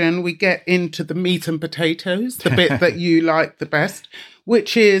section, we get into the meat and potatoes, the bit that you like the best,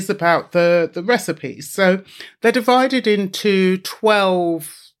 which is about the recipes. So they're divided into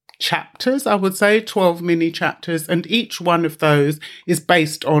 12 chapters, I would say, 12 mini chapters, and each one of those is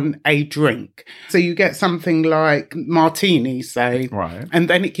based on a drink. So you get something like martini, say, right, and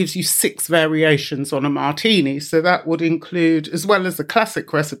then it gives you 6 variations on a martini. So that would include, as well as the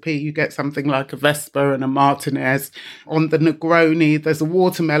classic recipe, you get something like a Vesper and a Martinez. On the Negroni, there's a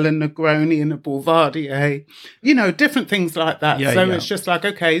watermelon Negroni and a Boulevardier, different things like that. It's just like,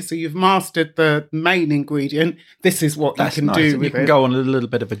 okay, so you've mastered the main ingredient. This is what you can do with it. You can go on a little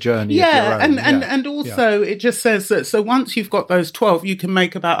bit of a journey. And also it just says that, so once you've got those 12, you can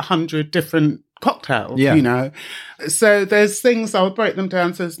make about 100 different cocktails, So there's things, I'll break them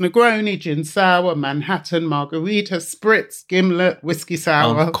down. So there's Negroni, gin sour, Manhattan, margarita, spritz, gimlet, whiskey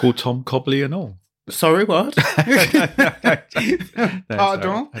sour. Uncle Tom Cobley and all. Sorry, what? Pardon?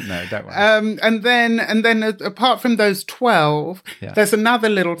 No, don't worry. And then apart from those 12, there's another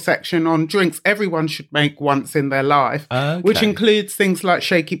little section on drinks everyone should make once in their life, which includes things like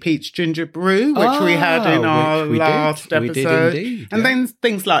Shaky Pete's Ginger Brew, which we had in our last episode. And then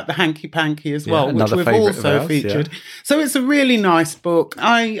things like the Hanky Panky as well, which we've also featured. So it's a really nice book.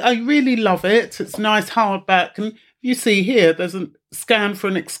 I really love it. It's nice hardback. And you see here, there's a scan for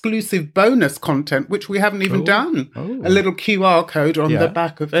an exclusive bonus content, which we haven't even done. A little QR code on the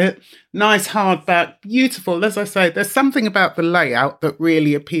back of it. Nice hardback, beautiful. As I say, there's something about the layout that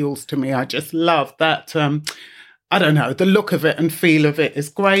really appeals to me. I just love that. I don't know, the look of it and feel of it is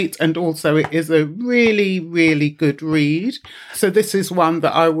great. And also it is a really, really good read. So this is one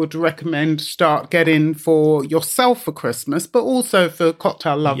that I would recommend start getting for yourself for Christmas, but also for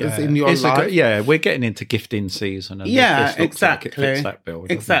cocktail lovers in your life. We're getting into gifting season. And this exactly. Like it fits that bill,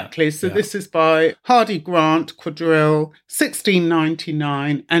 exactly. It? So this is by Hardy Grant Quadrille,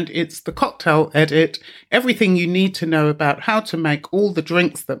 $16.99, and it's the cocktail edit, Everything You Need to Know About How to Make All the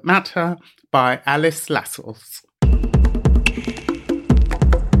Drinks That Matter by Alice Lascelles.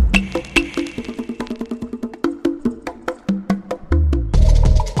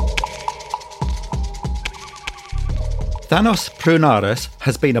 Thanos Prounaris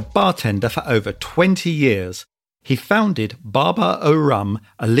has been a bartender for over 20 years. He founded Barbar O Rum,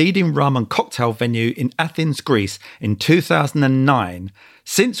 a leading rum and cocktail venue in Athens, Greece, in 2009,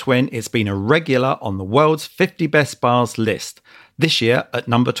 since when it's been a regular on the world's 50 best bars list, this year at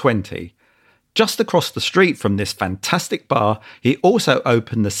number 20. Just across the street from this fantastic bar, he also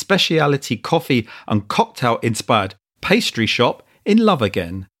opened the specialty coffee and cocktail-inspired pastry shop in Love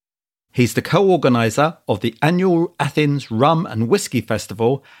Again. He's the co-organiser of the annual Athens Rum and Whiskey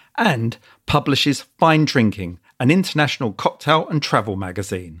Festival and publishes Fine Drinking, an international cocktail and travel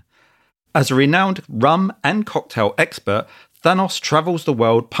magazine. As a renowned rum and cocktail expert, Thanos travels the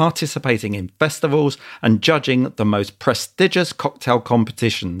world participating in festivals and judging the most prestigious cocktail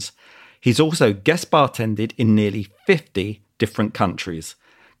competitions. He's also guest bartended in nearly 50 different countries.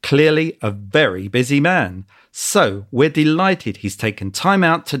 Clearly a very busy man. So we're delighted he's taken time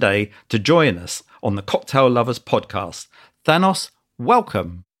out today to join us on the Cocktail Lovers podcast. Thanos,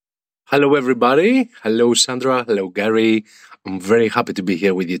 welcome. Hello, everybody. Hello, Sandra. Hello, Gary. I'm very happy to be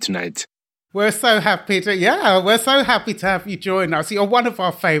here with you tonight. We're so happy to have you join us. You're one of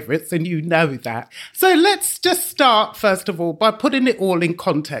our favourites and you know that. So let's just start, first of all, by putting it all in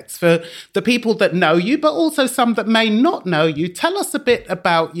context for the people that know you, but also some that may not know you. Tell us a bit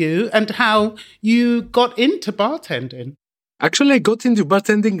about you and how you got into bartending. Actually, I got into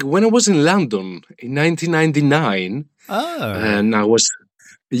bartending when I was in London in 1999. Oh. And I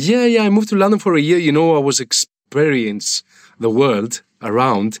moved to London for a year. I was experience the world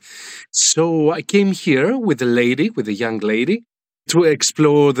around. So I came here with a young lady, to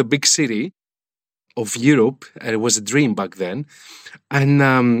explore the big city of Europe. It was a dream back then. And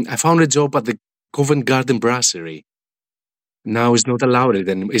I found a job at the Covent Garden Brasserie. Now it's not allowed,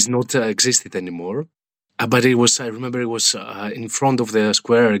 it's not existed anymore. But I remember it was in front of the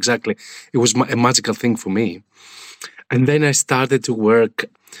square, exactly. It was a magical thing for me. And then I started to work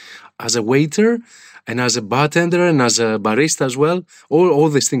as a waiter and as a bartender and as a barista as well. All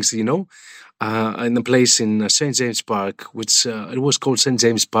these things, in a place in St. James Park, which it was called St.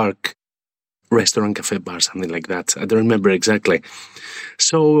 James Park Restaurant Cafe Bar, something like that. I don't remember exactly.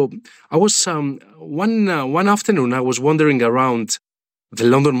 So I was, one afternoon, I was wandering around the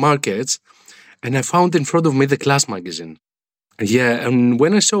London markets and I found in front of me the Class magazine. Yeah, and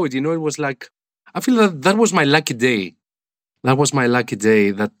when I saw it, it was like, I feel that was my lucky day. That was my lucky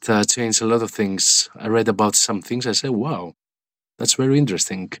day that changed a lot of things. I read about some things. I said, wow, that's very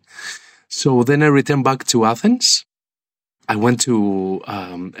interesting. So then I returned back to Athens. I went to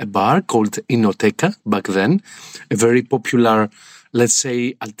a bar called Inoteca back then, a very popular, let's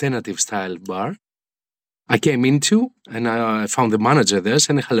say, alternative style bar. I came into and I found the manager there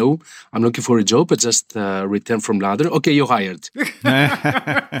saying, hello, I'm looking for a job. I just returned from London. Okay, you're hired.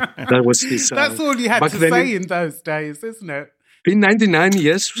 That was his... That's all you had to say in those days, isn't it? In 99,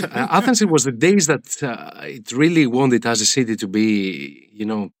 yes. Athens, it was the days that it really wanted as a city to be,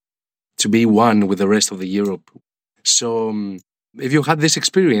 to be one with the rest of the Europe. So if you had this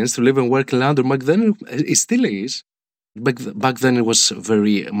experience to live and work in London back then, it still is. Back then, it was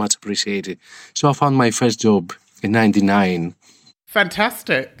very much appreciated. So I found my first job in 99.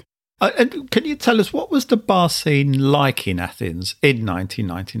 Fantastic. And can you tell us, what was the bar scene like in Athens in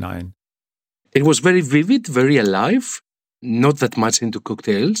 1999? It was very vivid, very alive, not that much into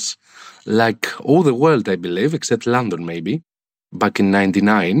cocktails, like all the world, I believe, except London maybe, back in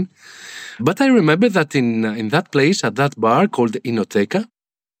 99. But I remember that in that place, at that bar called Inoteca,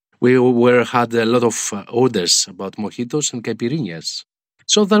 we had a lot of orders about mojitos and caipirinhas.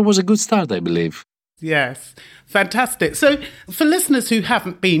 So that was a good start, I believe. Yes, fantastic. So for listeners who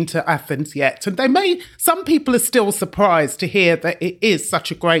haven't been to Athens yet, and some people are still surprised to hear that it is such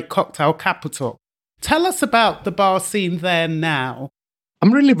a great cocktail capital. Tell us about the bar scene there now.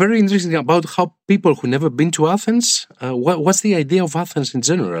 I'm really very interested about how people who never been to Athens, what's the idea of Athens in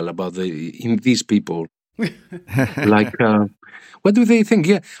general about these people? Like... what do they think?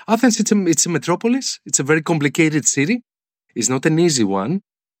 Yeah, Athens, it's a metropolis. It's a very complicated city. It's not an easy one.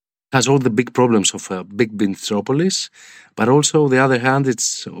 It has all the big problems of a big metropolis. But also, on the other hand,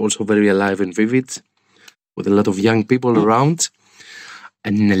 it's also very alive and vivid with a lot of young people around.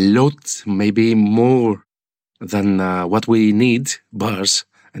 And a lot, maybe more than what we need, bars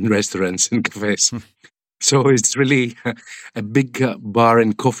and restaurants and cafes. So it's really a big bar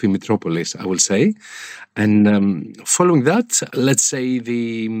and coffee metropolis, I will say. And following that, let's say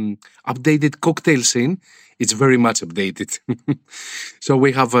the updated cocktail scene, it's very much updated. So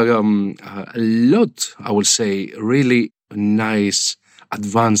we have a lot, I will say, really nice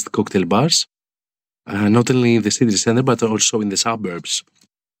advanced cocktail bars, not only in the city center, but also in the suburbs.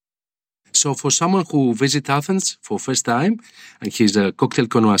 So for someone who visits Athens for first time, and he's a cocktail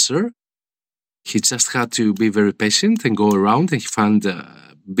connoisseur, he just had to be very patient and go around, and he found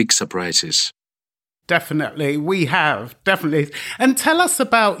big surprises. Definitely, we have, definitely. And tell us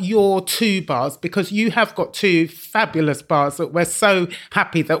about your two bars, because you have got two fabulous bars that we're so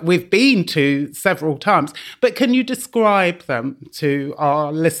happy that we've been to several times. But can you describe them to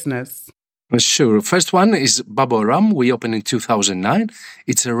our listeners? Sure. First one is Babo Rum. We opened in 2009.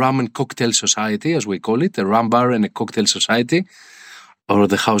 It's a rum and cocktail society, as we call it, a rum bar and a cocktail society, or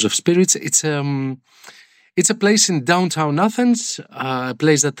the House of Spirits. It's a place in downtown Athens, a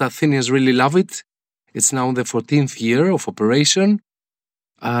place that Athenians really love it. It's now the 14th year of operation.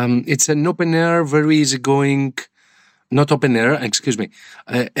 It's an open air, very easygoing, not open air, excuse me,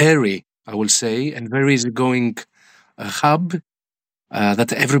 airy, I will say, and very easygoing hub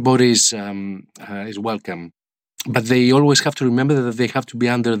that everybody is welcome. But they always have to remember that they have to be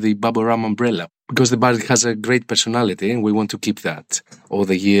under the Bubble Rum umbrella, because the bar has a great personality and we want to keep that all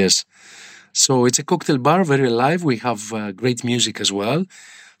the years. So it's a cocktail bar, very alive. We have great music as well,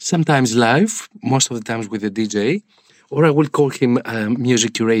 sometimes live, most of the times with a DJ, or I will call him a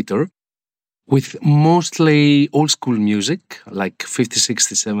music curator, with mostly old school music, like 50s,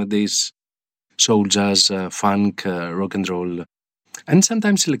 60s, 70s, soul, jazz, funk, rock and roll, and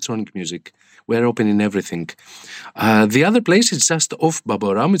sometimes electronic music. We're open in everything. The other place is just off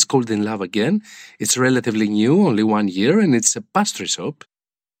Bubble Rum. It's called In Love Again. It's relatively new, only 1 year, and it's a pastry shop.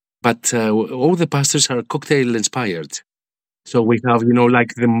 But all the pastries are cocktail inspired. So we have,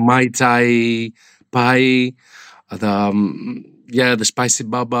 like the Mai Tai pie, the spicy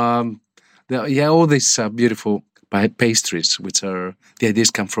baba, all these beautiful pastries, which are, the ideas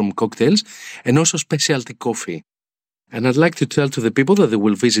come from cocktails, and also specialty coffee. And I'd like to tell to the people that they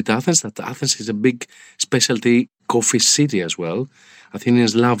will visit Athens that Athens is a big specialty coffee city as well.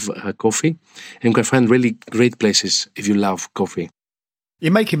 Athenians love coffee, and you can find really great places if you love coffee.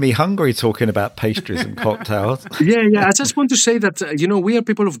 You're making me hungry talking about pastries and cocktails. Yeah. I just want to say that, we are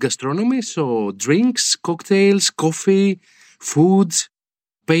people of gastronomy, so drinks, cocktails, coffee, food,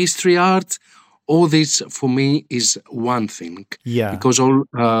 pastry art, all this for me is one thing. Yeah. Because all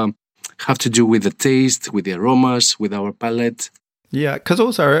have to do with the taste, with the aromas, with our palate. Yeah, because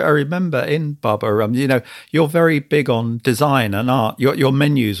also I remember in Bubble Rum, you're very big on design and art. Your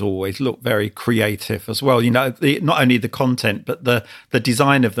menus always look very creative as well. Not only the content, but the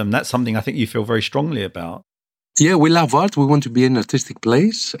design of them. That's something I think you feel very strongly about. Yeah, we love art. We want to be an artistic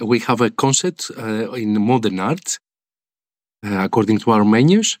place. We have a concept in modern art, according to our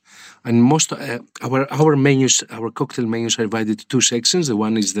menus. And most our menus, our cocktail menus are divided into 2 sections. The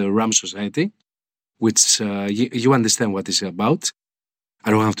one is the Rum Society, which you understand what it's about. I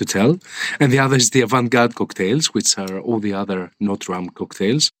don't have to tell. And the other is the avant-garde cocktails, which are all the other not rum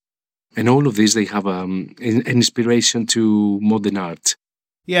cocktails. And all of these, they have an inspiration to modern art.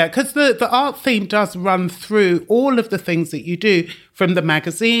 Yeah, because the art theme does run through all of the things that you do, from the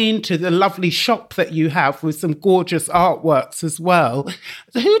magazine to the lovely shop that you have with some gorgeous artworks as well.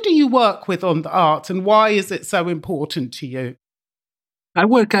 So who do you work with on the art, and why is it so important to you? I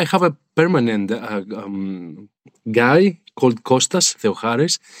have a permanent guy called Kostas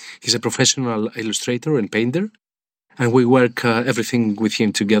Theocharis. He's a professional illustrator and painter, and we work everything with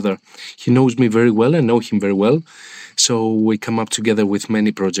him together. He knows me very well, I know him very well, so we come up together with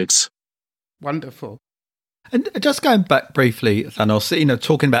many projects. Wonderful. And just going back briefly, Thanos,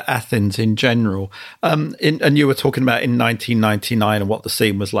 talking about Athens in general, and you were talking about in 1999 and what the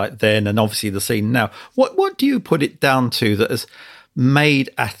scene was like then, and obviously the scene now. What do you put it down to that has made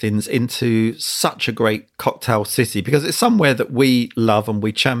Athens into such a great cocktail city? Because it's somewhere that we love and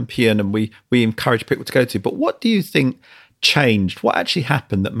we champion and we encourage people to go to. But what do you think changed? What actually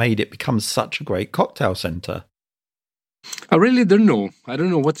happened that made it become such a great cocktail centre? I really don't know. I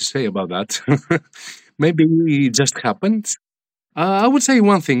don't know what to say about that. Maybe it just happened. I would say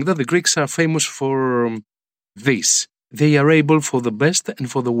one thing, that the Greeks are famous for this. They are able for the best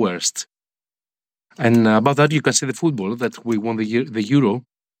and for the worst. And about that, you can see the football, that we won the Euro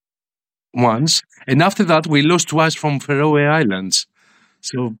once. And after that, we lost twice from Faroe Islands.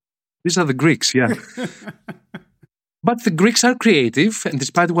 So these are the Greeks, yeah. But the Greeks are creative, and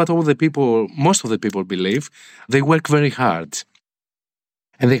despite what most of the people believe, they work very hard.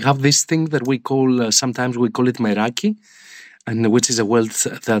 And they have this thing that we call, sometimes we call it meraki, and which is a word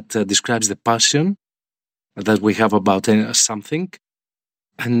that describes the passion that we have about something.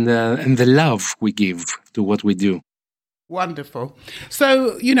 And the love we give to what we do. Wonderful.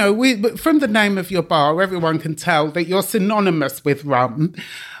 So, from the name of your bar, everyone can tell that you're synonymous with rum.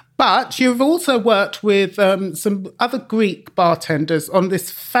 But you've also worked with some other Greek bartenders on this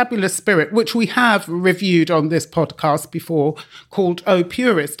fabulous spirit, which we have reviewed on this podcast before, called O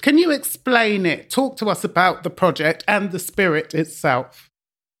Purist. Can you explain it? Talk to us about the project and the spirit itself.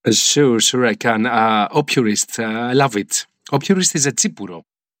 Sure, I can. O Purist, I love it. O Purist is a tsipuro.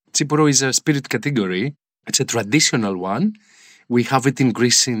 Tsipuro is a spirit category. It's a traditional one. We have it in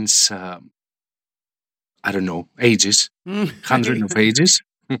Greece since, ages, hundreds of ages.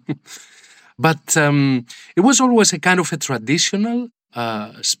 But it was always a kind of a traditional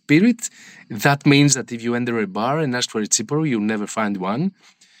spirit. That means that if you enter a bar and ask for a tsipuro, you'll never find one.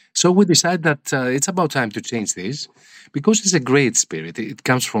 So we decided that it's about time to change this, because it's a great spirit. It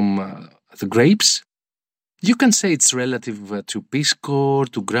comes from the grapes, You can say it's relative to Pisco,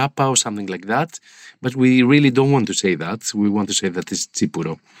 to Grappa or something like that, but we really don't want to say that. We want to say that it's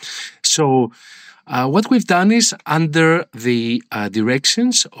Tsipuro. So what we've done is, under the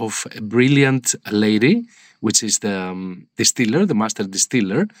directions of a brilliant lady, which is the distiller, the master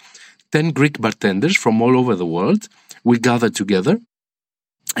distiller, 10 Greek bartenders from all over the world, we gathered together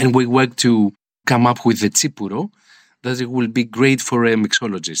and we worked to come up with the Tsipuro that it will be great for a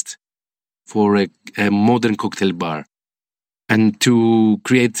mixologist, for a modern cocktail bar, and to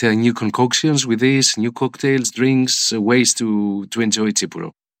create new concoctions with this, new cocktails, drinks, ways to enjoy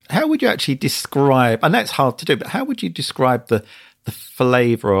Tsipuro. How would you actually describe, I know it's hard to do, but how would you describe the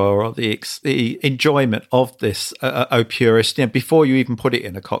flavour or the enjoyment of this Au Purist, before you even put it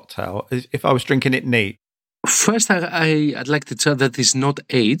in a cocktail, if I was drinking it neat? First, I'd like to tell that it's not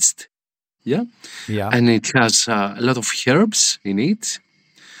aged, yeah? And it has a lot of herbs in it,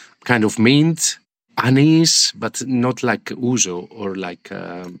 kind of mint, anise, but not like ouzo or like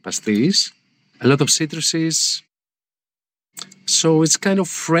pastis. A lot of citruses. So it's kind of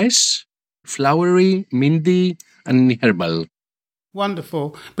fresh, flowery, minty, and herbal.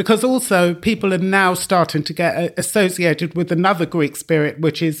 Wonderful. Because also people are now starting to get associated with another Greek spirit,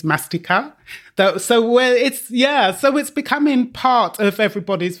 which is mastika. So it's becoming part of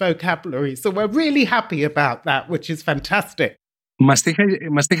everybody's vocabulary. So we're really happy about that, which is fantastic.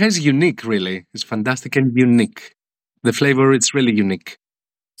 Mastika is unique, really. It's fantastic and unique. The flavor, it's really unique.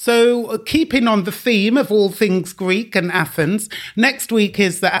 So keeping on the theme of all things Greek and Athens, next week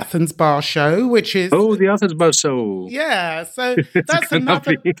is the Athens Bar Show, which is... Oh, the Athens Bar Show. Yeah, so that's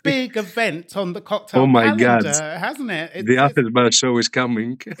another big event on the cocktail calendar, hasn't it? The Athens Bar Show is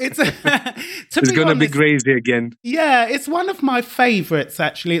coming. It's going to be crazy again. Yeah, it's one of my favourites,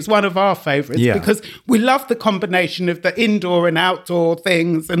 actually. It's one of our favourites because we love the combination of the indoor and outdoor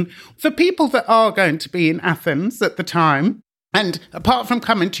things. And for people that are going to be in Athens at the time, and apart from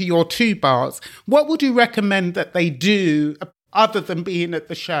coming to your two bars, what would you recommend that they do other than being at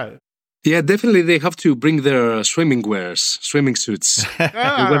the show? Yeah, definitely they have to bring their swimming suits.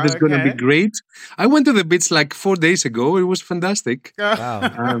 The weather's going to be great. I went to the beach like 4 days ago. It was fantastic. Wow.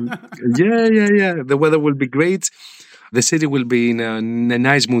 Yeah. The weather will be great. The city will be in a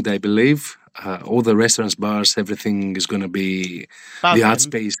nice mood, I believe. All the restaurants, bars, everything is going to be... Buzzing. The art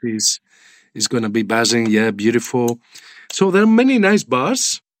spaces is going to be buzzing. Yeah, beautiful. So there are many nice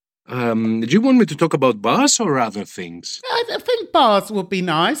bars. Do you want me to talk about bars or other things? I think bars would be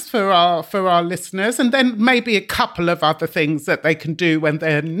nice for our listeners, and then maybe a couple of other things that they can do when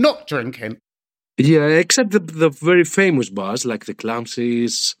they're not drinking. Yeah, except the very famous bars like the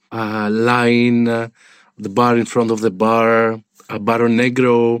Clamsies, Line, the bar in front of the bar, Baro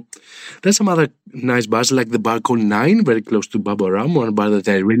Negro. There's some other nice bars like the bar called Nine, very close to Baboram, one bar that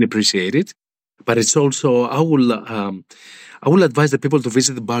I really appreciate it. But it's also, I will advise the people to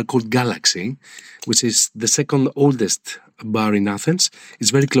visit the bar called Galaxy, which is the second oldest bar in Athens. It's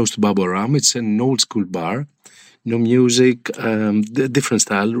very close to Baboram. It's an old school bar, no music, different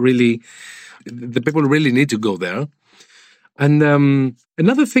style. Really, the people really need to go there. And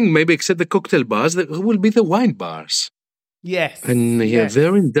another thing, maybe except the cocktail bars, there will be the wine bars. Yes. And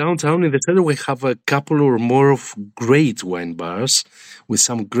there in downtown in the center, we have a couple or more of great wine bars with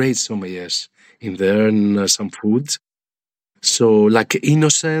some great sommeliers in there and some food. So like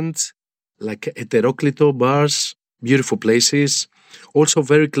Innocent, like Heteroklito bars, beautiful places. Also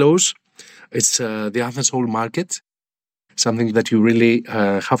very close, it's the Athens Whole Market, something that you really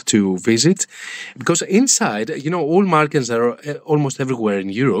have to visit. Because inside, all markets are almost everywhere in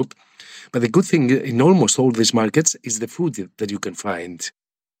Europe. But the good thing in almost all these markets is the food that you can find.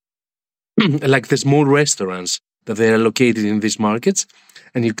 Like the small restaurants that they are located in these markets.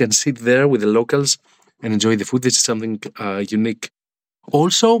 And you can sit there with the locals and enjoy the food. This is something unique.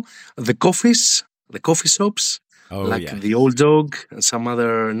 Also, the coffee shops, the Old Dog and some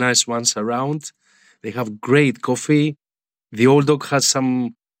other nice ones around. They have great coffee. The Old Dog has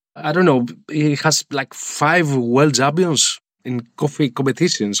some, it has like 5 world champions in coffee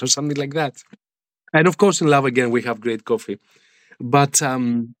competitions or something like that. And of course, in Love Again, we have great coffee. But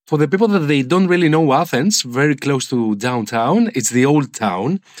for the people that they don't really know Athens, very close to downtown, it's the Old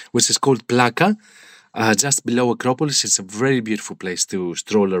Town, which is called Plaka, just below Acropolis. It's a very beautiful place to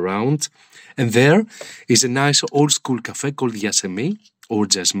stroll around. And there is a nice old school cafe called Yasemi or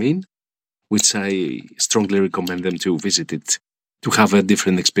Jasmine, which I strongly recommend them to visit it, to have a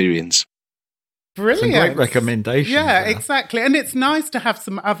different experience. Brilliant. Some great recommendations. Yeah, exactly. And it's nice to have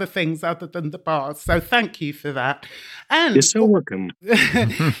some other things other than the bars. So thank you for that. And You're so welcome.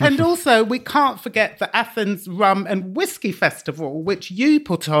 and also, we can't forget the Athens Rum and Whiskey Festival, which you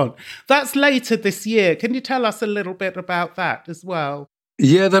put on. That's later this year. Can you tell us a little bit about that as well?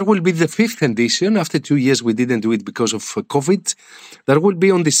 Yeah, that will be the 5th edition. After 2 years, we didn't do it because of COVID. That will be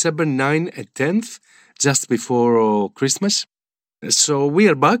on December 9 and 10th, just before Christmas. So we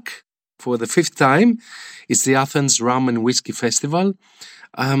are back for the 5th time. It's the Athens Rum and Whiskey Festival.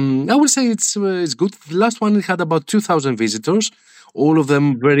 I would say it's good. The last one had about 2,000 visitors, all of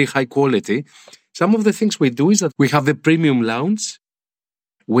them very high quality. Some of the things we do is that we have the premium lounge,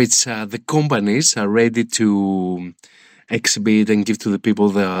 which the companies are ready to exhibit and give to the people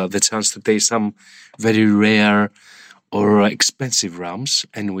the chance to taste some very rare or expensive rums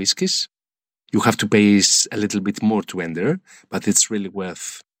and whiskies. You have to pay a little bit more to enter, but it's really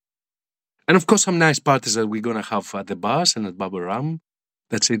worth. And of course, some nice parties that we're going to have at the bars and at Bubble Rum.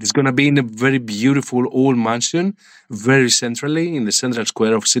 That's it. It's going to be in a very beautiful old mansion, very centrally in the central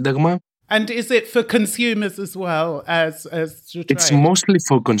square of Syntagma. And is it for consumers as well as to trade? It's mostly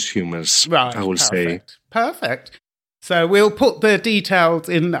for consumers, right, I will say. Perfect. So we'll put the details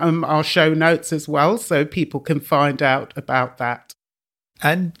in our show notes as well so people can find out about that.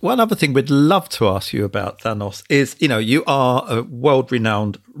 And one other thing we'd love to ask you about, Thanos, is, you are a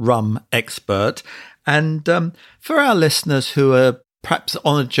world-renowned rum expert. And for our listeners who are perhaps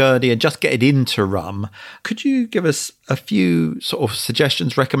on a journey and just getting into rum, could you give us a few sort of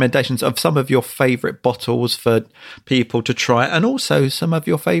suggestions, recommendations of some of your favourite bottles for people to try, and also some of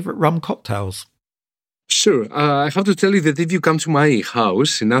your favourite rum cocktails? Sure. I have to tell you that if you come to my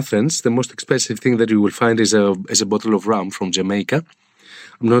house in Athens, the most expensive thing that you will find is a bottle of rum from Jamaica.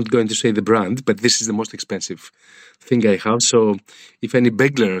 I'm not going to say the brand, but this is the most expensive thing I have. So if any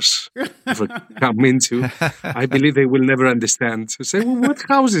beggars ever come into, I believe they will never understand. So say, well, what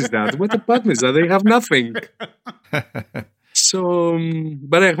house is that? What apartments are they? Have nothing. So,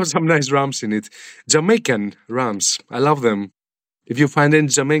 but I have some nice rums in it. Jamaican rums. I love them. If you find any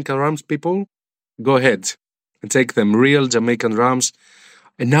Jamaican rums, people, go ahead and take them. Real Jamaican rums.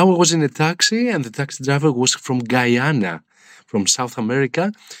 And now I was in a taxi and the taxi driver was from Guyana, from South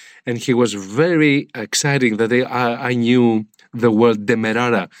America, and he was very exciting that I knew the word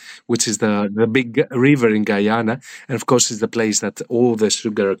Demerara, which is the big river in Guyana, and of course it's the place that all the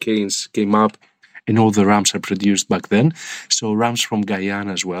sugar canes came up and all the rums are produced back then. So rums from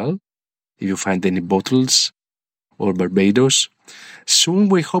Guyana as well, if you find any bottles, or Barbados. Soon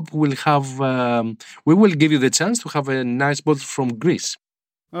we hope we will give you the chance to have a nice bottle from Greece.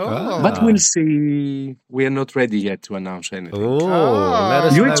 Oh. But we'll see. We are not ready yet to announce anything. Let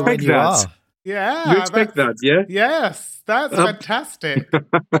us You know expect when you that? are. Yeah. You expect that, yeah? Yes, that's fantastic.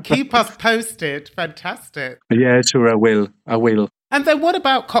 Keep us posted. Fantastic. Yeah, sure, I will. And then what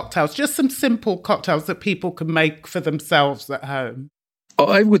about cocktails? Just some simple cocktails that people can make for themselves at home.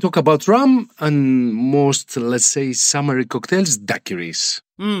 I will talk about rum and most, let's say, summery cocktails, daiquiris.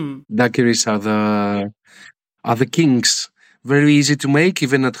 Daiquiris are the kings. Very easy to make,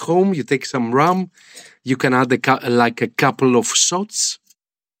 even at home. You take some rum, you can add a couple of shots.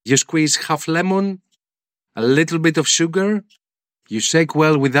 You squeeze half lemon, a little bit of sugar. You shake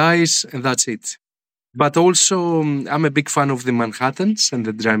well with ice, and that's it. But also, I'm a big fan of the Manhattans and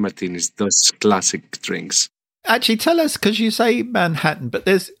the dry martinis, those classic drinks. Actually, tell us, because you say Manhattan, but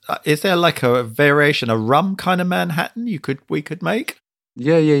is there like a variation, a rum kind of Manhattan we could make?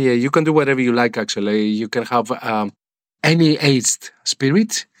 Yeah. You can do whatever you like, actually. You can have any aged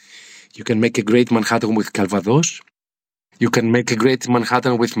spirit. You can make a great Manhattan with Calvados. You can make a great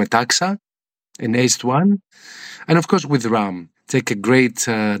Manhattan with Metaxa, an aged one. And of course with rum. Take a great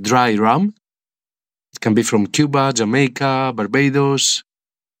dry rum. It can be from Cuba, Jamaica, Barbados,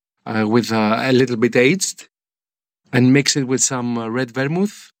 with a little bit aged. And mix it with some red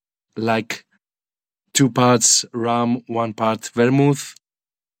vermouth, like 2 parts rum, 1 part vermouth.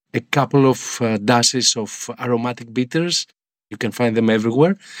 A couple of dashes of aromatic bitters. You can find them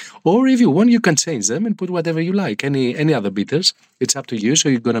everywhere. Or if you want, you can change them and put whatever you like, any other bitters. It's up to you, so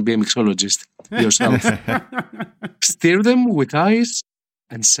you're going to be a mixologist yourself. Stir them with ice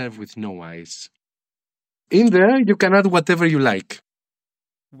and serve with no ice. In there, you can add whatever you like.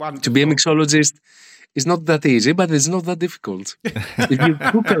 Wonderful. To be a mixologist is not that easy, but it's not that difficult. If you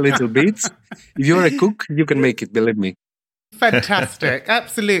cook a little bit, if you're a cook, you can make it, believe me. Fantastic.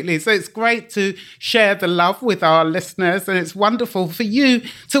 Absolutely. So it's great to share the love with our listeners, and it's wonderful for you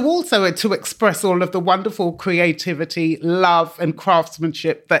to also to express all of the wonderful creativity, love and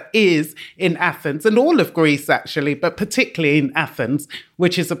craftsmanship that is in Athens and all of Greece, actually, but particularly in Athens,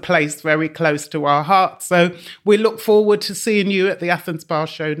 which is a place very close to our hearts. So we look forward to seeing you at the Athens Bar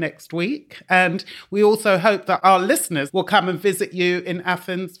Show next week. And we also hope that our listeners will come and visit you in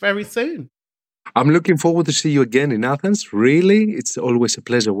Athens very soon. I'm looking forward to see you again in Athens. Really, it's always a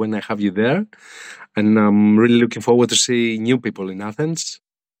pleasure when I have you there. And I'm really looking forward to see new people in Athens,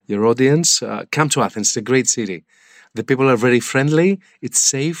 your audience. Come to Athens. It's a great city. The people are very friendly. It's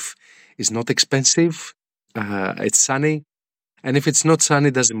safe. It's not expensive. It's sunny. And if it's not sunny,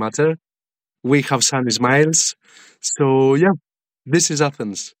 it doesn't matter. We have sunny smiles. So, yeah, this is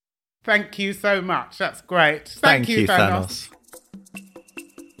Athens. Thank you so much. That's great. Thank you, Thanos.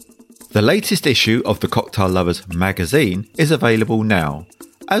 The latest issue of the Cocktail Lovers magazine is available now.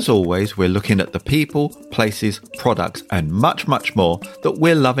 As always, we're looking at the people, places, products, and much, much more that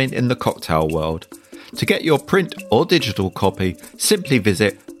we're loving in the cocktail world. To get your print or digital copy, simply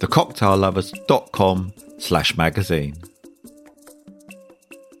visit thecocktaillovers.com/magazine.